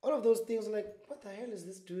 All of those things, like, what the hell is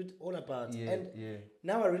this dude all about? Yeah, and yeah.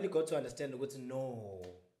 now I really got to understand. Got to know.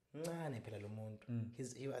 I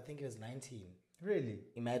think he was 19. Really?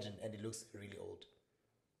 Imagine, and he looks really old.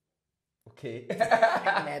 Okay.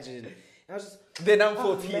 Imagine. I was just, then I'm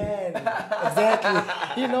 14. Man.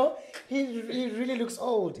 Exactly. You know, he really looks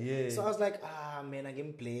old. Yeah. So I was like, man, I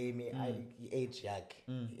can play me. He age yak.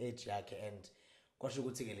 He age yak, and kwasho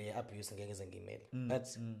ukuthi ke abuse ngeke zengimele.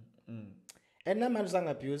 But and now man sang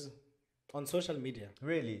abuse on social media.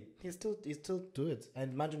 Really? He still do it.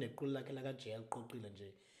 And manje unequlu lakhe la jail qoqile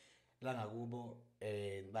nje. La ngakubo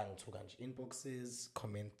bangithuka nje inboxes,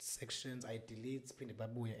 comment sections, I delete phinde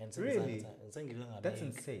babuye and really? That's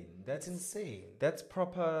insane. That's insane. That's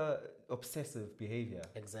proper obsessive behavior.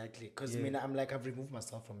 Exactly. Because I'm like, I've removed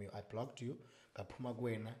myself from you. I blocked you, ngaphuma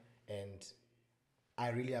kuwena, and I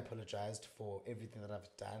really apologized for everything that I've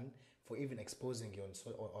done, for even exposing you on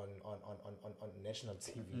national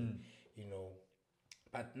TV, you know.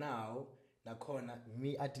 But now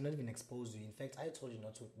me, I did not even expose you. In fact, I told you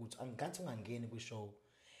not to. Show,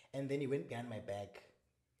 and then he went behind my back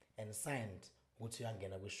and signed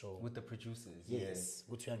show with the producers. Yes,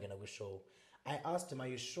 show. I asked him, "Are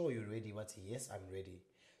you sure you're ready?" Yes, I'm ready.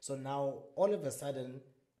 So now, all of a sudden,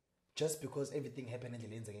 just because everything happened in the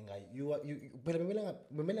lens again, you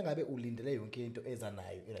ngabe ulindele yonke into eza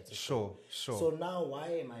nayo. Sure. So now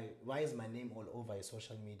why is my name all over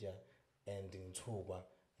social media and in Tugwa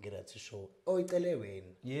get at show? Oh, icele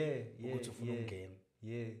wena. Yeah.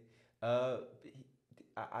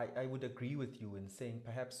 I would agree with you in saying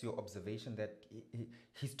perhaps your observation that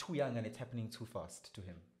he's too young and it's happening too fast to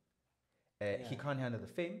him. He can't handle the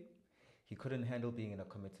fame. He couldn't handle being in a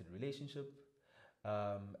committed relationship.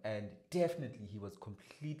 And definitely he was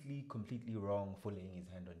completely wrong for laying his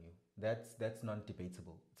hand on you. That's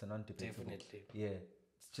non-debatable. It's a non-debatable. Definitely. Yeah,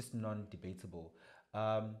 it's just non-debatable.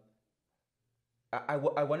 I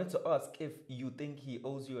wanted to ask if you think he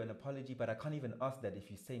owes you an apology, but I can't even ask that if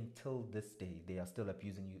you're saying till this day they are still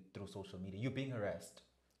abusing you through social media. You're being harassed,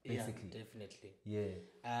 basically. Yeah, definitely. Yeah.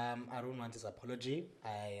 I don't want his apology.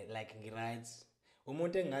 I like ngirights.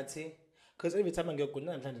 Umuntu engathi because every time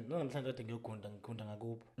ngiyogunda namhlanje ngiyogunda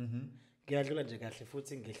ngakubo. Ngiyadlula nje kahle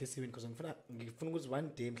futhi ngehlisiwe because ngifuna ukuthi one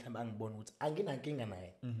day mhlawumbe angibone ukuthi anginankinga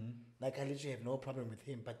naye. Like I literally have no problem with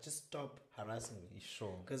him, but just stop harassing me.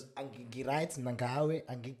 Sure. Because ngiright nangawe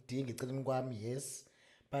angikudingi eceleni kwami, yes,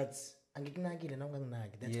 but angikunakile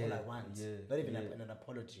nawunganginaki. That's all I want. Not even an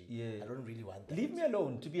apology. I don't really want that. Leave me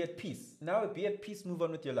alone to be at peace. Now be at peace, move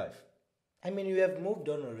on with your life. I mean, you have moved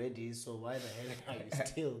on already, so why the hell are you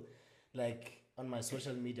still like on my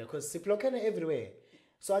social media? Because siplokana everywhere.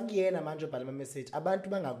 So angiyena manje ubhala ama message abantu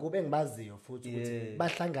bangakuba engibaziyo futhi ukuthi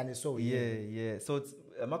bahlangane so so it's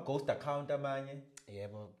ama ghost account amanye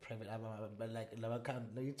private like laba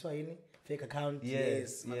account yithiwa yini fake account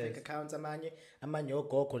fake accounts amanye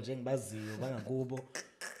ogogo nje engibaziyo bangakubo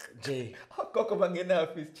nje ogogo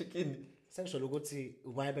bangenaphi isichicken sengisho ukuthi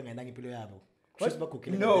why bengenanga impilo yabo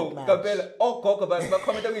no kaphela ogogo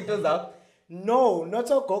bakhomenta kwinto zakho. No,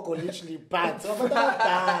 not ogogo literally, but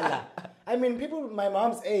I mean, people my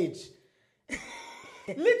mom's age.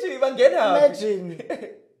 Literally, imagine.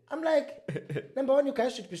 I'm like, number one, you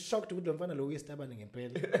guys should be shocked with the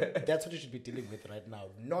That's what you should be dealing with right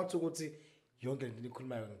now. Not to go to younger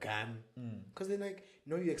because they're like,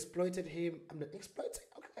 no, you exploited him. I'm like, exploiting?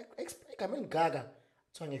 I mean, gaga.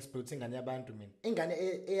 So I'm exploiting and yaban to me.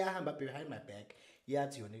 Ingane behind my back.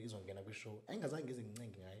 Yet you is on gonna show.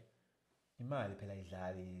 Imali phela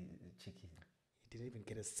idlali chicken. He didn't even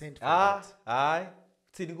get a cent for that. Hayi.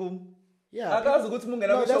 Thini kum? Yeah. Akazi ukuthi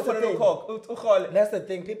ungena kwishow khona lokhokho ukhole. That's the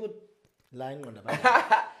thing. People lie ngqondo abantu.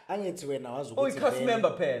 Angithi wena wazi ukuthi cast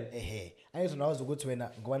member phela. Angithi wazi ukuthi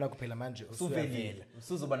wena ngwana kuphela manje usuvela.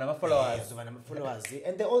 Usuzoba nama followers. Usuzoba nama followers.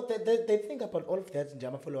 And they think about all of that nje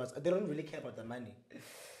ama followers. They don't really care about the money.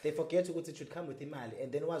 They forget ukuthi it should come with imali,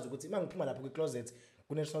 and then wazi ukuthi mangiphuma lapha kwi closet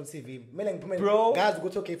National TV. Bro, guys go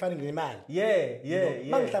to okay finding the man.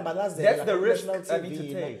 That's the risk I need to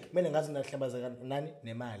take.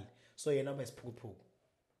 So you know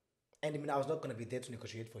and I mean I was not gonna be there to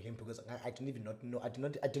negotiate for him because I didn't even know I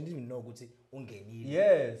didn't even know ukuthi ungenile.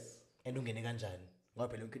 Yes. And ungene kanjani. Ngoba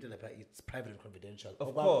phela unkitho lapha it's private and confidential.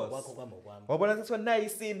 Of course. Wabona ukuthi wona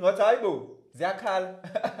isini what hayibo ziyakhala.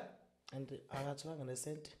 And akathwanga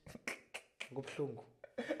nesent ngobhlungu.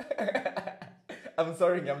 I'm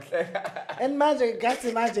sorry ngiyamhleka. And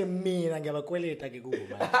manje mina ngiyabakweleta ke kubo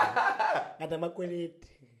manje. Ngathi amakweleti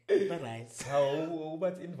right. How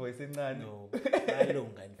about invoice encane? No.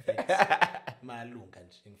 Malunga in fact. Malunga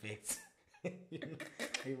nje in fact.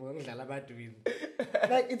 Ngidlala abantu wini.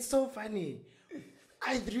 Like it's so funny.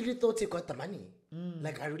 I really thought he got the money.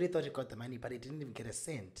 Like I really thought he got the money, but he didn't even get a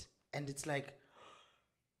cent. And it's like,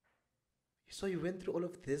 so you went through all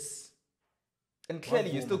of this, and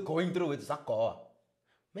clearly you're still going through with Zakoa.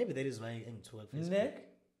 Maybe that is why I'm too Facebook.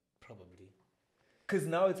 Probably. Because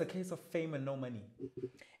now it's a case of fame and no money.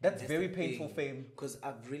 That's very painful fame. Because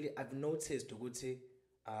I've noticed Uguti,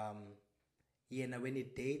 when he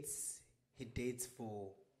dates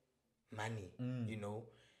for money, you know.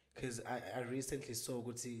 Because I recently saw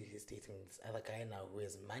Uguti, he's dating this other guy now who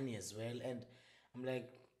has money as well. And I'm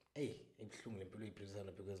like, hey,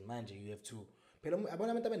 because man, you have to.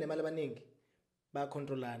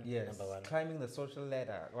 Yes, number one. Climbing the social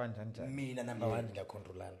ladder. Me number one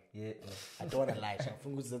controlana. Yeah. I don't wanna lie.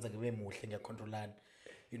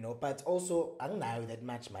 You know, but also I don't know that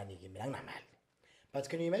much money. But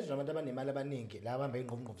can you imagine you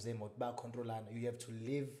have to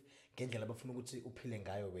live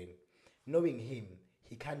knowing him,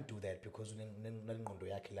 he can't do that because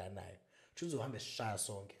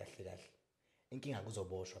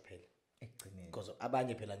because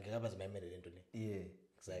abanye phela ngeke abazimemele lento le. Yeah,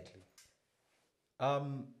 exactly.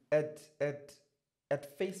 At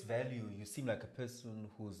face value, you seem like a person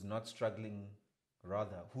who's not struggling,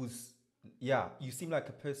 rather who's yeah, you seem like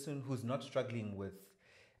a person who's not struggling with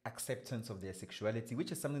acceptance of their sexuality,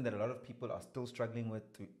 which is something that a lot of people are still struggling with.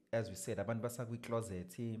 As we said, abantu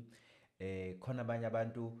basakwi-closet, khona abanye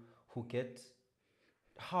abantu who get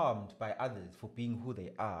harmed by others for being who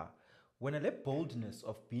they are. When I let boldness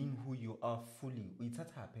of being who you are fully,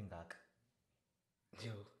 uyithatha phi ngaka?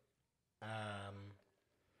 Yo,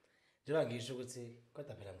 njengoba ngisho ukuthi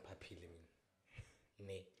kodwa phela ngiphaphile mina.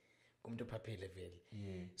 Ne, kumuntu ophaphile vele.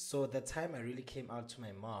 Yeah. So the time I really came out to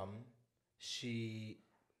my mom, she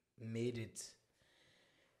made it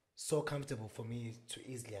so comfortable for me to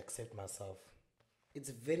easily accept myself. It's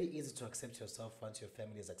very easy to accept yourself once your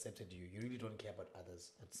family has accepted you. You really don't care about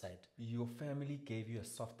others outside. Your family gave you a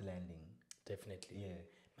soft landing. Definitely. Yeah.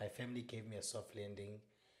 My family gave me a soft landing.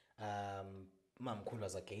 Mom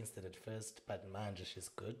was against it at first, but manje, she's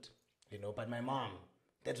good. You know, but my mom,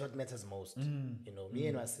 that's what matters most. You know, me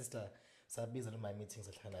and my sister, Sabi's in my meetings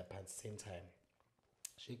at the same time.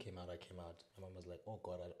 She came out, I came out. My mom was like, oh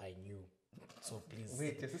God, I knew. So please.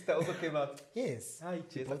 Wait, your sister also came out? Yes. Hi, They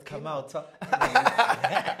Jesus, both come came out.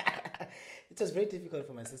 It was very difficult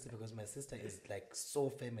for my sister because my sister is like so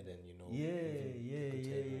feminine, you know.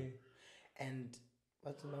 Yeah. And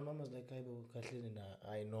but my mom was like,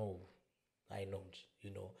 I know,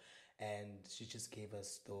 you know. And she just gave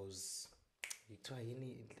us those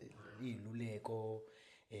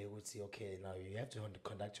okay, now you have to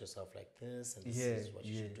conduct yourself like this, and this is what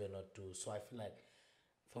you should do and not do. So I feel like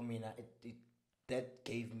for me now, that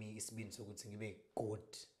gave me isibindi sokuthi ngibe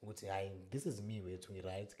good ukuthi hayi this is me wethu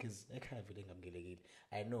right, because ekhaya vele ngamgelekile.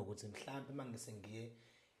 I know ukuthi mhlawumbe mangise ngiye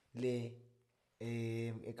le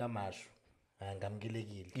ekamashu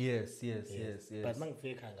ngamgelekile. Yes. But mangifika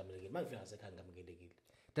ekhaya ngamgelekile, mangifika ngasekhaya ngamgelekile.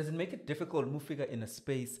 Does it make it difficult to figure in a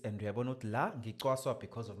space and uyabona ukuthi la ngicwaswa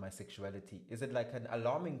because of my sexuality? Is it like an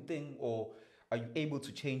alarming thing, or are you able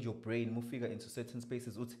to change your brain figure into certain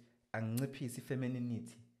spaces uthi anginciphise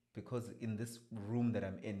femininity because in this room that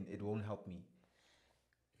I'm in it won't help me?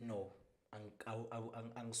 No,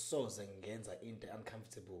 angisoze ngenza into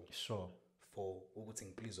uncomfortable. Sure. For ukuthi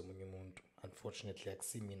ngiplease omunye umuntu. Unfortunately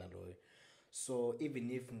akusi mina loyo. So even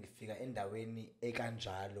if ngifika endaweni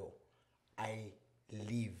ekanjalo, I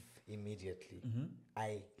leave immediately.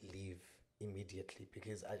 I leave immediately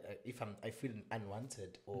because I feel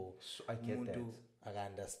unwanted or I get that. I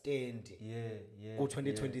understand. Yeah. Go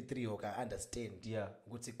 2023 or I understand. Yeah.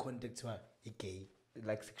 Ukuthi contact wa igay.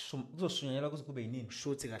 Like uzoshunyelwa kuze kube yini?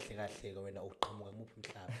 Shothi kahle kahle wena uqhamuka nguphi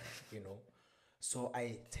umhlaba, you know. So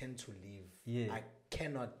I tend to leave. Yeah. I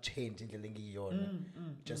cannot change indlela engiyona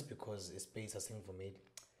just because a space asingivumeli.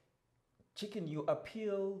 Chicken, you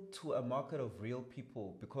appeal to a market of real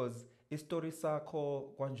people because istory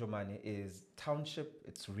sakho kwaNjomane is township,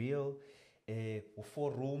 it's real.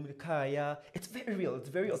 4-room kaya, it's very real, it's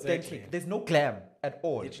very authentic. There's no glam at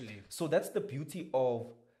all. Literally. So that's the beauty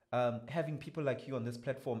of having people like you on this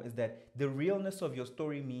platform, is that the realness of your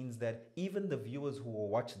story means that even the viewers who will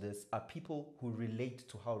watch this are people who relate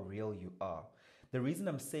to how real you are. The reason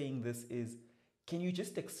I'm saying this is, can you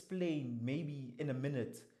just explain maybe in a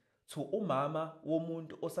minute to umama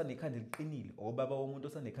womuntu osanekhanda eliqinile or baba womuntu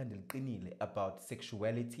osanekhanda eliqinile about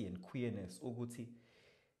sexuality and queerness, ukuthi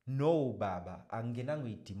no baba angingenanga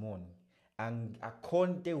idemon,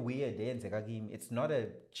 akhonto weird eyenzeka kimi, it's not a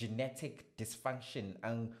genetic dysfunction,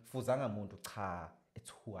 angifuzanga muntu cha,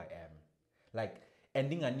 it's who I am. Like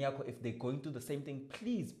ending yakho, if they're going through the same thing,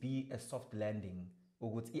 please be a soft landing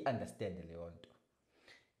ukuthi understand leyo nto.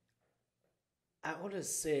 I always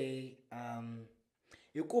say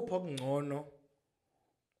ikuphi okungcono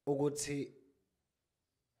ukuthi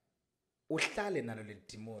uhlale nalo le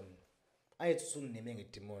demon. Ayithi usunime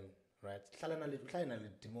ngedemon, right? Uhlale nalo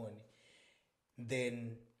demon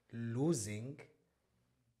than losing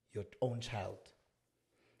your own child.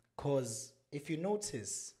 Because if you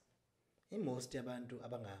notice, in most yabantu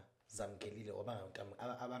abangazamkelile or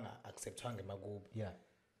abanga acceptwanga emakubo,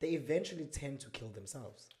 they eventually tend to kill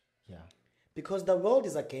themselves. Yeah. Because the world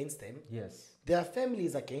is against them. Yes. Their family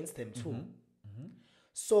is against them too.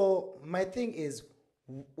 So my thing is,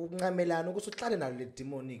 ungamelana ukuthi uhlale nalo le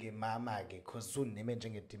demoni ke mama ke because unime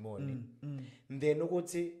njenge demoni. Then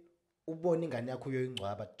ukuthi ubone ingane yakho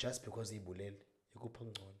uyoyingcwaba just because ibulele ikupha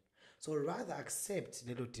ngcono. So rather accept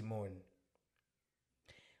lelo demon.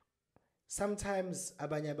 Sometimes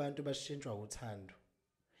abanye abantu bashintshwa uthando.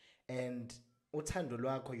 And uthando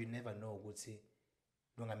lwakho you never know ukuthi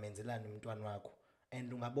lungamenzelani umntwana wakho,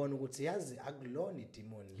 and ungabona ukuthi yazi akulona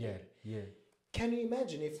idemon. Yeah. Can you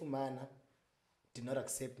imagine if umana did not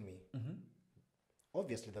accept me?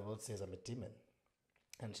 Obviously the world says I'm a demon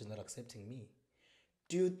and she's not accepting me.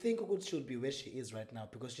 Do you think Ukuthi should be where she is right now?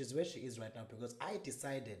 Because she's where she is right now because I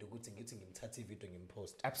decided Ukuthi ngithathe video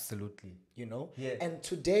ngimpost. Absolutely. You know? Yeah. And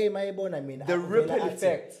today, my born, I mean, the ripple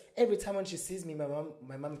effect. Every time when she sees me,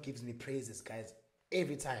 my mom gives me praises, guys.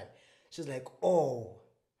 Every time. She's like, oh,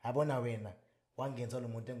 abona wena. Wangenza lo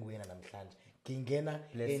muntu enguwena namhlanje. Kingena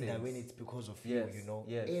endaweni it's because of you, you know.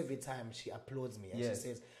 Yes. Every time she applauds me and she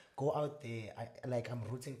says, go out there. I'm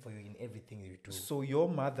rooting for you in everything you do. So your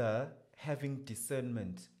mother having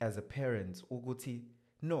discernment as a parent, Uguti,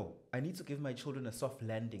 no, I need to give my children a soft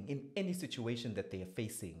landing in any situation that they are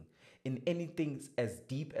facing, in anything as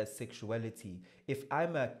deep as sexuality. If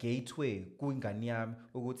I'm a gateway, kuinganyam,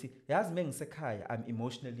 Uguti, yaz mengisekhaya, I'm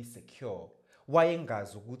emotionally secure.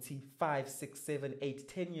 Wayengazi ukuthi 5, 6, 7, 8,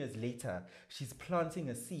 10 years later, she's planting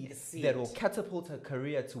a seed that will catapult her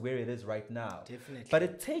career to where it is right now. Definitely. But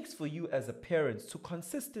it takes for you as a parent to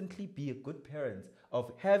consistently be a good parent,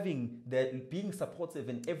 of having that, being supportive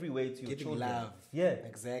in every way to your children. Love. Yeah.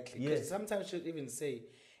 Exactly. Because sometimes she'll even say,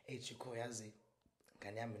 hey, Chiko, yazi,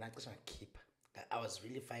 nganyami nacisha keep. I was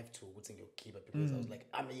really 5'2" ukuthi ngiyokhipha because I was like,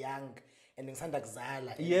 I'm young and ngisanda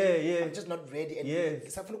kuzala. Yeah. I'm just not ready and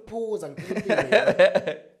ngisafuna ukuphuza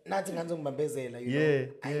ngiphimpile. Nathi nganze ngibambezela, you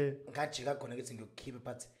know. Ngajika khona ukuthi ngiyokhipha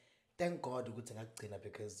but thank God ukuthi ngagcina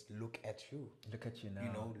because look at you. Look at you now.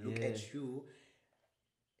 You know, look at you.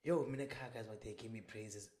 Yo, mina ekhaya guys, what they give me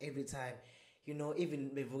praises every time. You know, even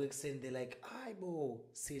bevuka ekuseni, they're like, "Ay bo,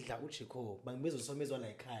 sidla uchiko." Bangibiza usomizwa la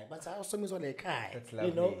ekhaya. But I usomizwa la ekhaya. That's lovely.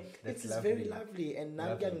 You know, That's it's very lovely and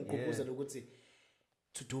now ngiyangigqugquzela ukuthi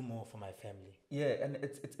to do more for my family. Yeah, and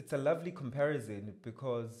it's a lovely comparison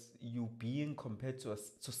because you being compared to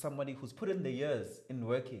somebody who's put in the years in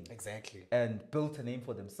working. Exactly. And built a name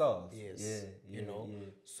for themselves. Yes. Yeah. You know. Yeah.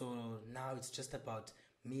 So now it's just about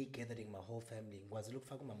me gathering my whole family. Ngwazi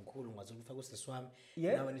ukufaka umamkhulu, ngwazi ukufaka usisi wami.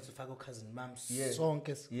 Now I need to faka cousin mom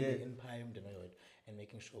sonke sikule empire umndeni oyodwa and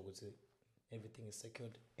making sure ukuthi everything is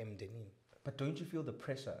secured emndenini. But don't you feel the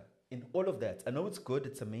pressure in all of that? I know it's good,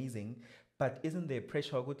 it's amazing, but isn't there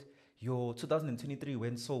pressure? Good, your 2023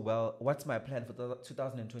 went so well. What's my plan for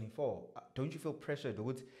 2024? Don't you feel pressured?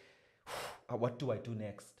 What do I do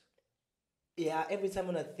next? Yeah, every time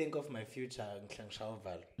when I think of my future,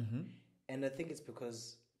 and I think it's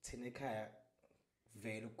because Tinekaya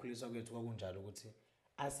vele ukukhuliswa kwethu kwakunjalo ukuthi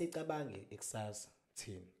asicabange ikusasa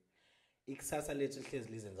thina. Ikusasa lethu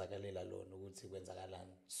lihlezi lizenzakalela lona ukuthi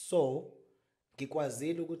kwenzakalani. So,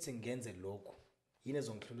 ngikwazile ukuthi ngenze lokho. Yini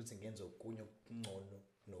ezongihlula ukuthi ngenze okunye okungcono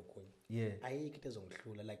nokunye. Yeah. Ayikho into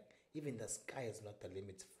ezongihlula, like even the sky is not the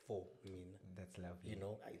limit for me. That's lovely. You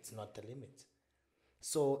know, it's not the limit.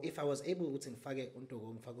 So if I was able to ngifake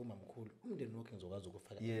uNtogo ngifake umamkhulu umndeni wonke ngizokwazi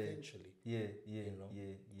ukufaka eventually. You know.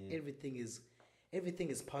 Everything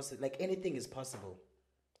is possible. Like anything is possible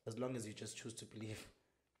as long as you just choose to believe.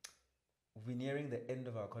 We're nearing the end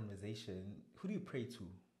of our conversation. Who do you pray to?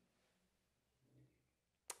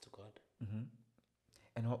 To God. Mm-hmm.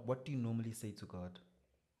 And what do you normally say to God?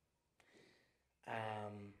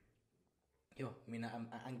 Mina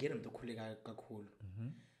angena umuntu okhuleka kakhulu.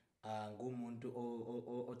 Ngumuntu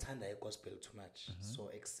othanda igospel too much. So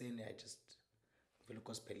externally I just feel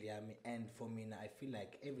gospel yami, and for me I feel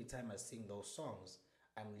like every time I sing those songs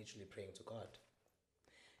I'm literally praying to God.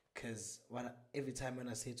 Cause every time when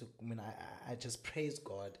I say I just praise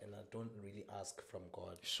God and I don't really ask from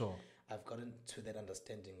God. Sure. I've gotten to that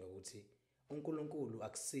understanding ukuthi uNkulunkulu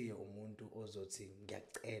akusiye umuntu ozothi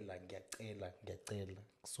ngiyacela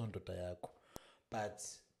kusondoda yakho, but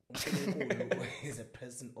uNkulunkulu is a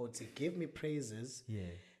person to give me praises.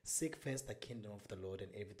 Seek first the kingdom of the Lord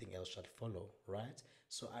and everything else shall follow, right?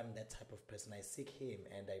 So I'm that type of person. I seek him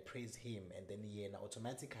and I praise him, and then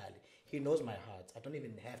automatically he knows my heart. I don't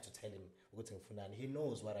even have to tell him. He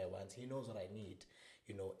knows what I want. He knows what I need.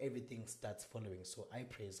 You know, everything starts following. So I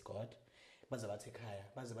praise God. Or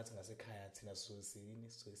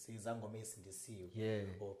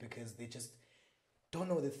because they just don't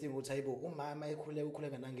know the thing.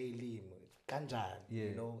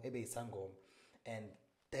 You know, and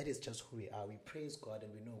that is just who we are. We praise God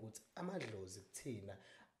and we know what amadlozi thina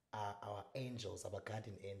are our angels, our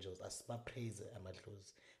guardian angels. As praise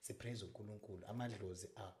amadlozi, se praise uNkulunkulu. Amadlozi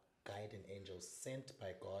are guardian angels sent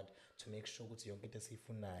by God to make sure ukuthi yonke into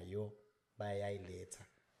esifunayo bayayiletha.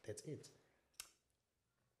 That's it.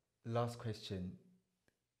 Last question.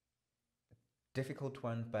 Difficult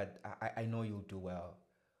one, but I know you'll do well.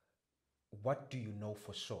 What do you know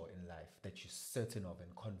for sure in life that you're certain of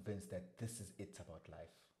and convinced that this is it about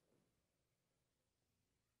life?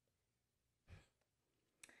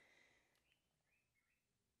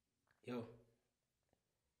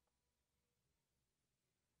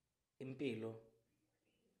 Impilo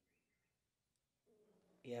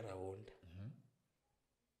iyarawunda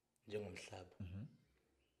njengomhlaba.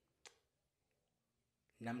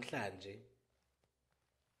 Namhlanje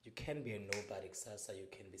you can be a nobody kusasa, you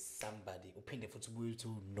can be somebody uphinde futhi ubuye to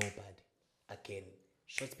nobody again,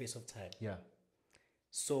 short space of time. Yeah.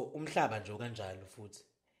 So umhlaba nje kanjalo futhi,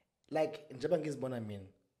 like njengoba ngizibona mina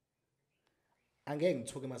angeke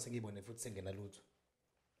ngithuke mase ngibone futhi sengena lutho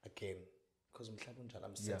again, because umhlaba unjalo.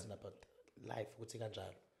 I'm certain about life ukuthi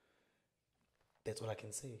kanjalo. That's all I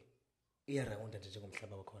can say. Iyarawunda nje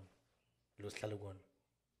njengomhlaba wakhona lo sihlala kuona.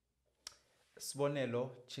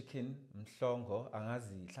 Sbonelo, chicken, Mhlongo,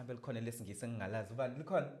 angazi mhlambe likhona lesingisi engingalazi. Ubani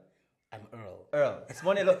likhona? I'm Earl. Earl.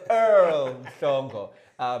 Sbonelo Earl Mhlongo.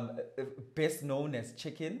 Best known as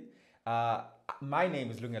Chicken. My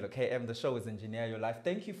name is Lungelo KM. The show is Engineer Your Life.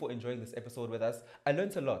 Thank you for enjoying this episode with us. I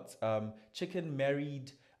learned a lot. Chicken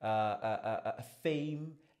married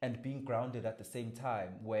fame and being grounded at the same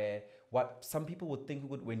time, where what some people would think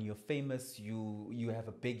when you're famous, you have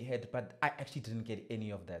a big head, but I actually didn't get any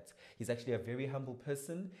of that. He's actually a very humble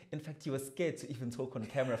person. In fact, he was scared to even talk on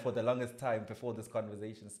camera for the longest time before this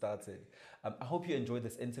conversation started. I hope you enjoyed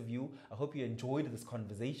this interview. I hope you enjoyed this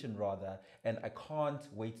conversation rather, and I can't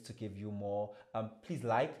wait to give you more. Please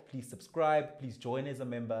like, please subscribe, please join as a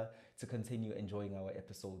member to continue enjoying our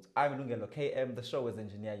episodes. I'm Lungelo KM. The show is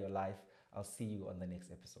Engineer Your Life. I'll see you on the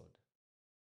next episode.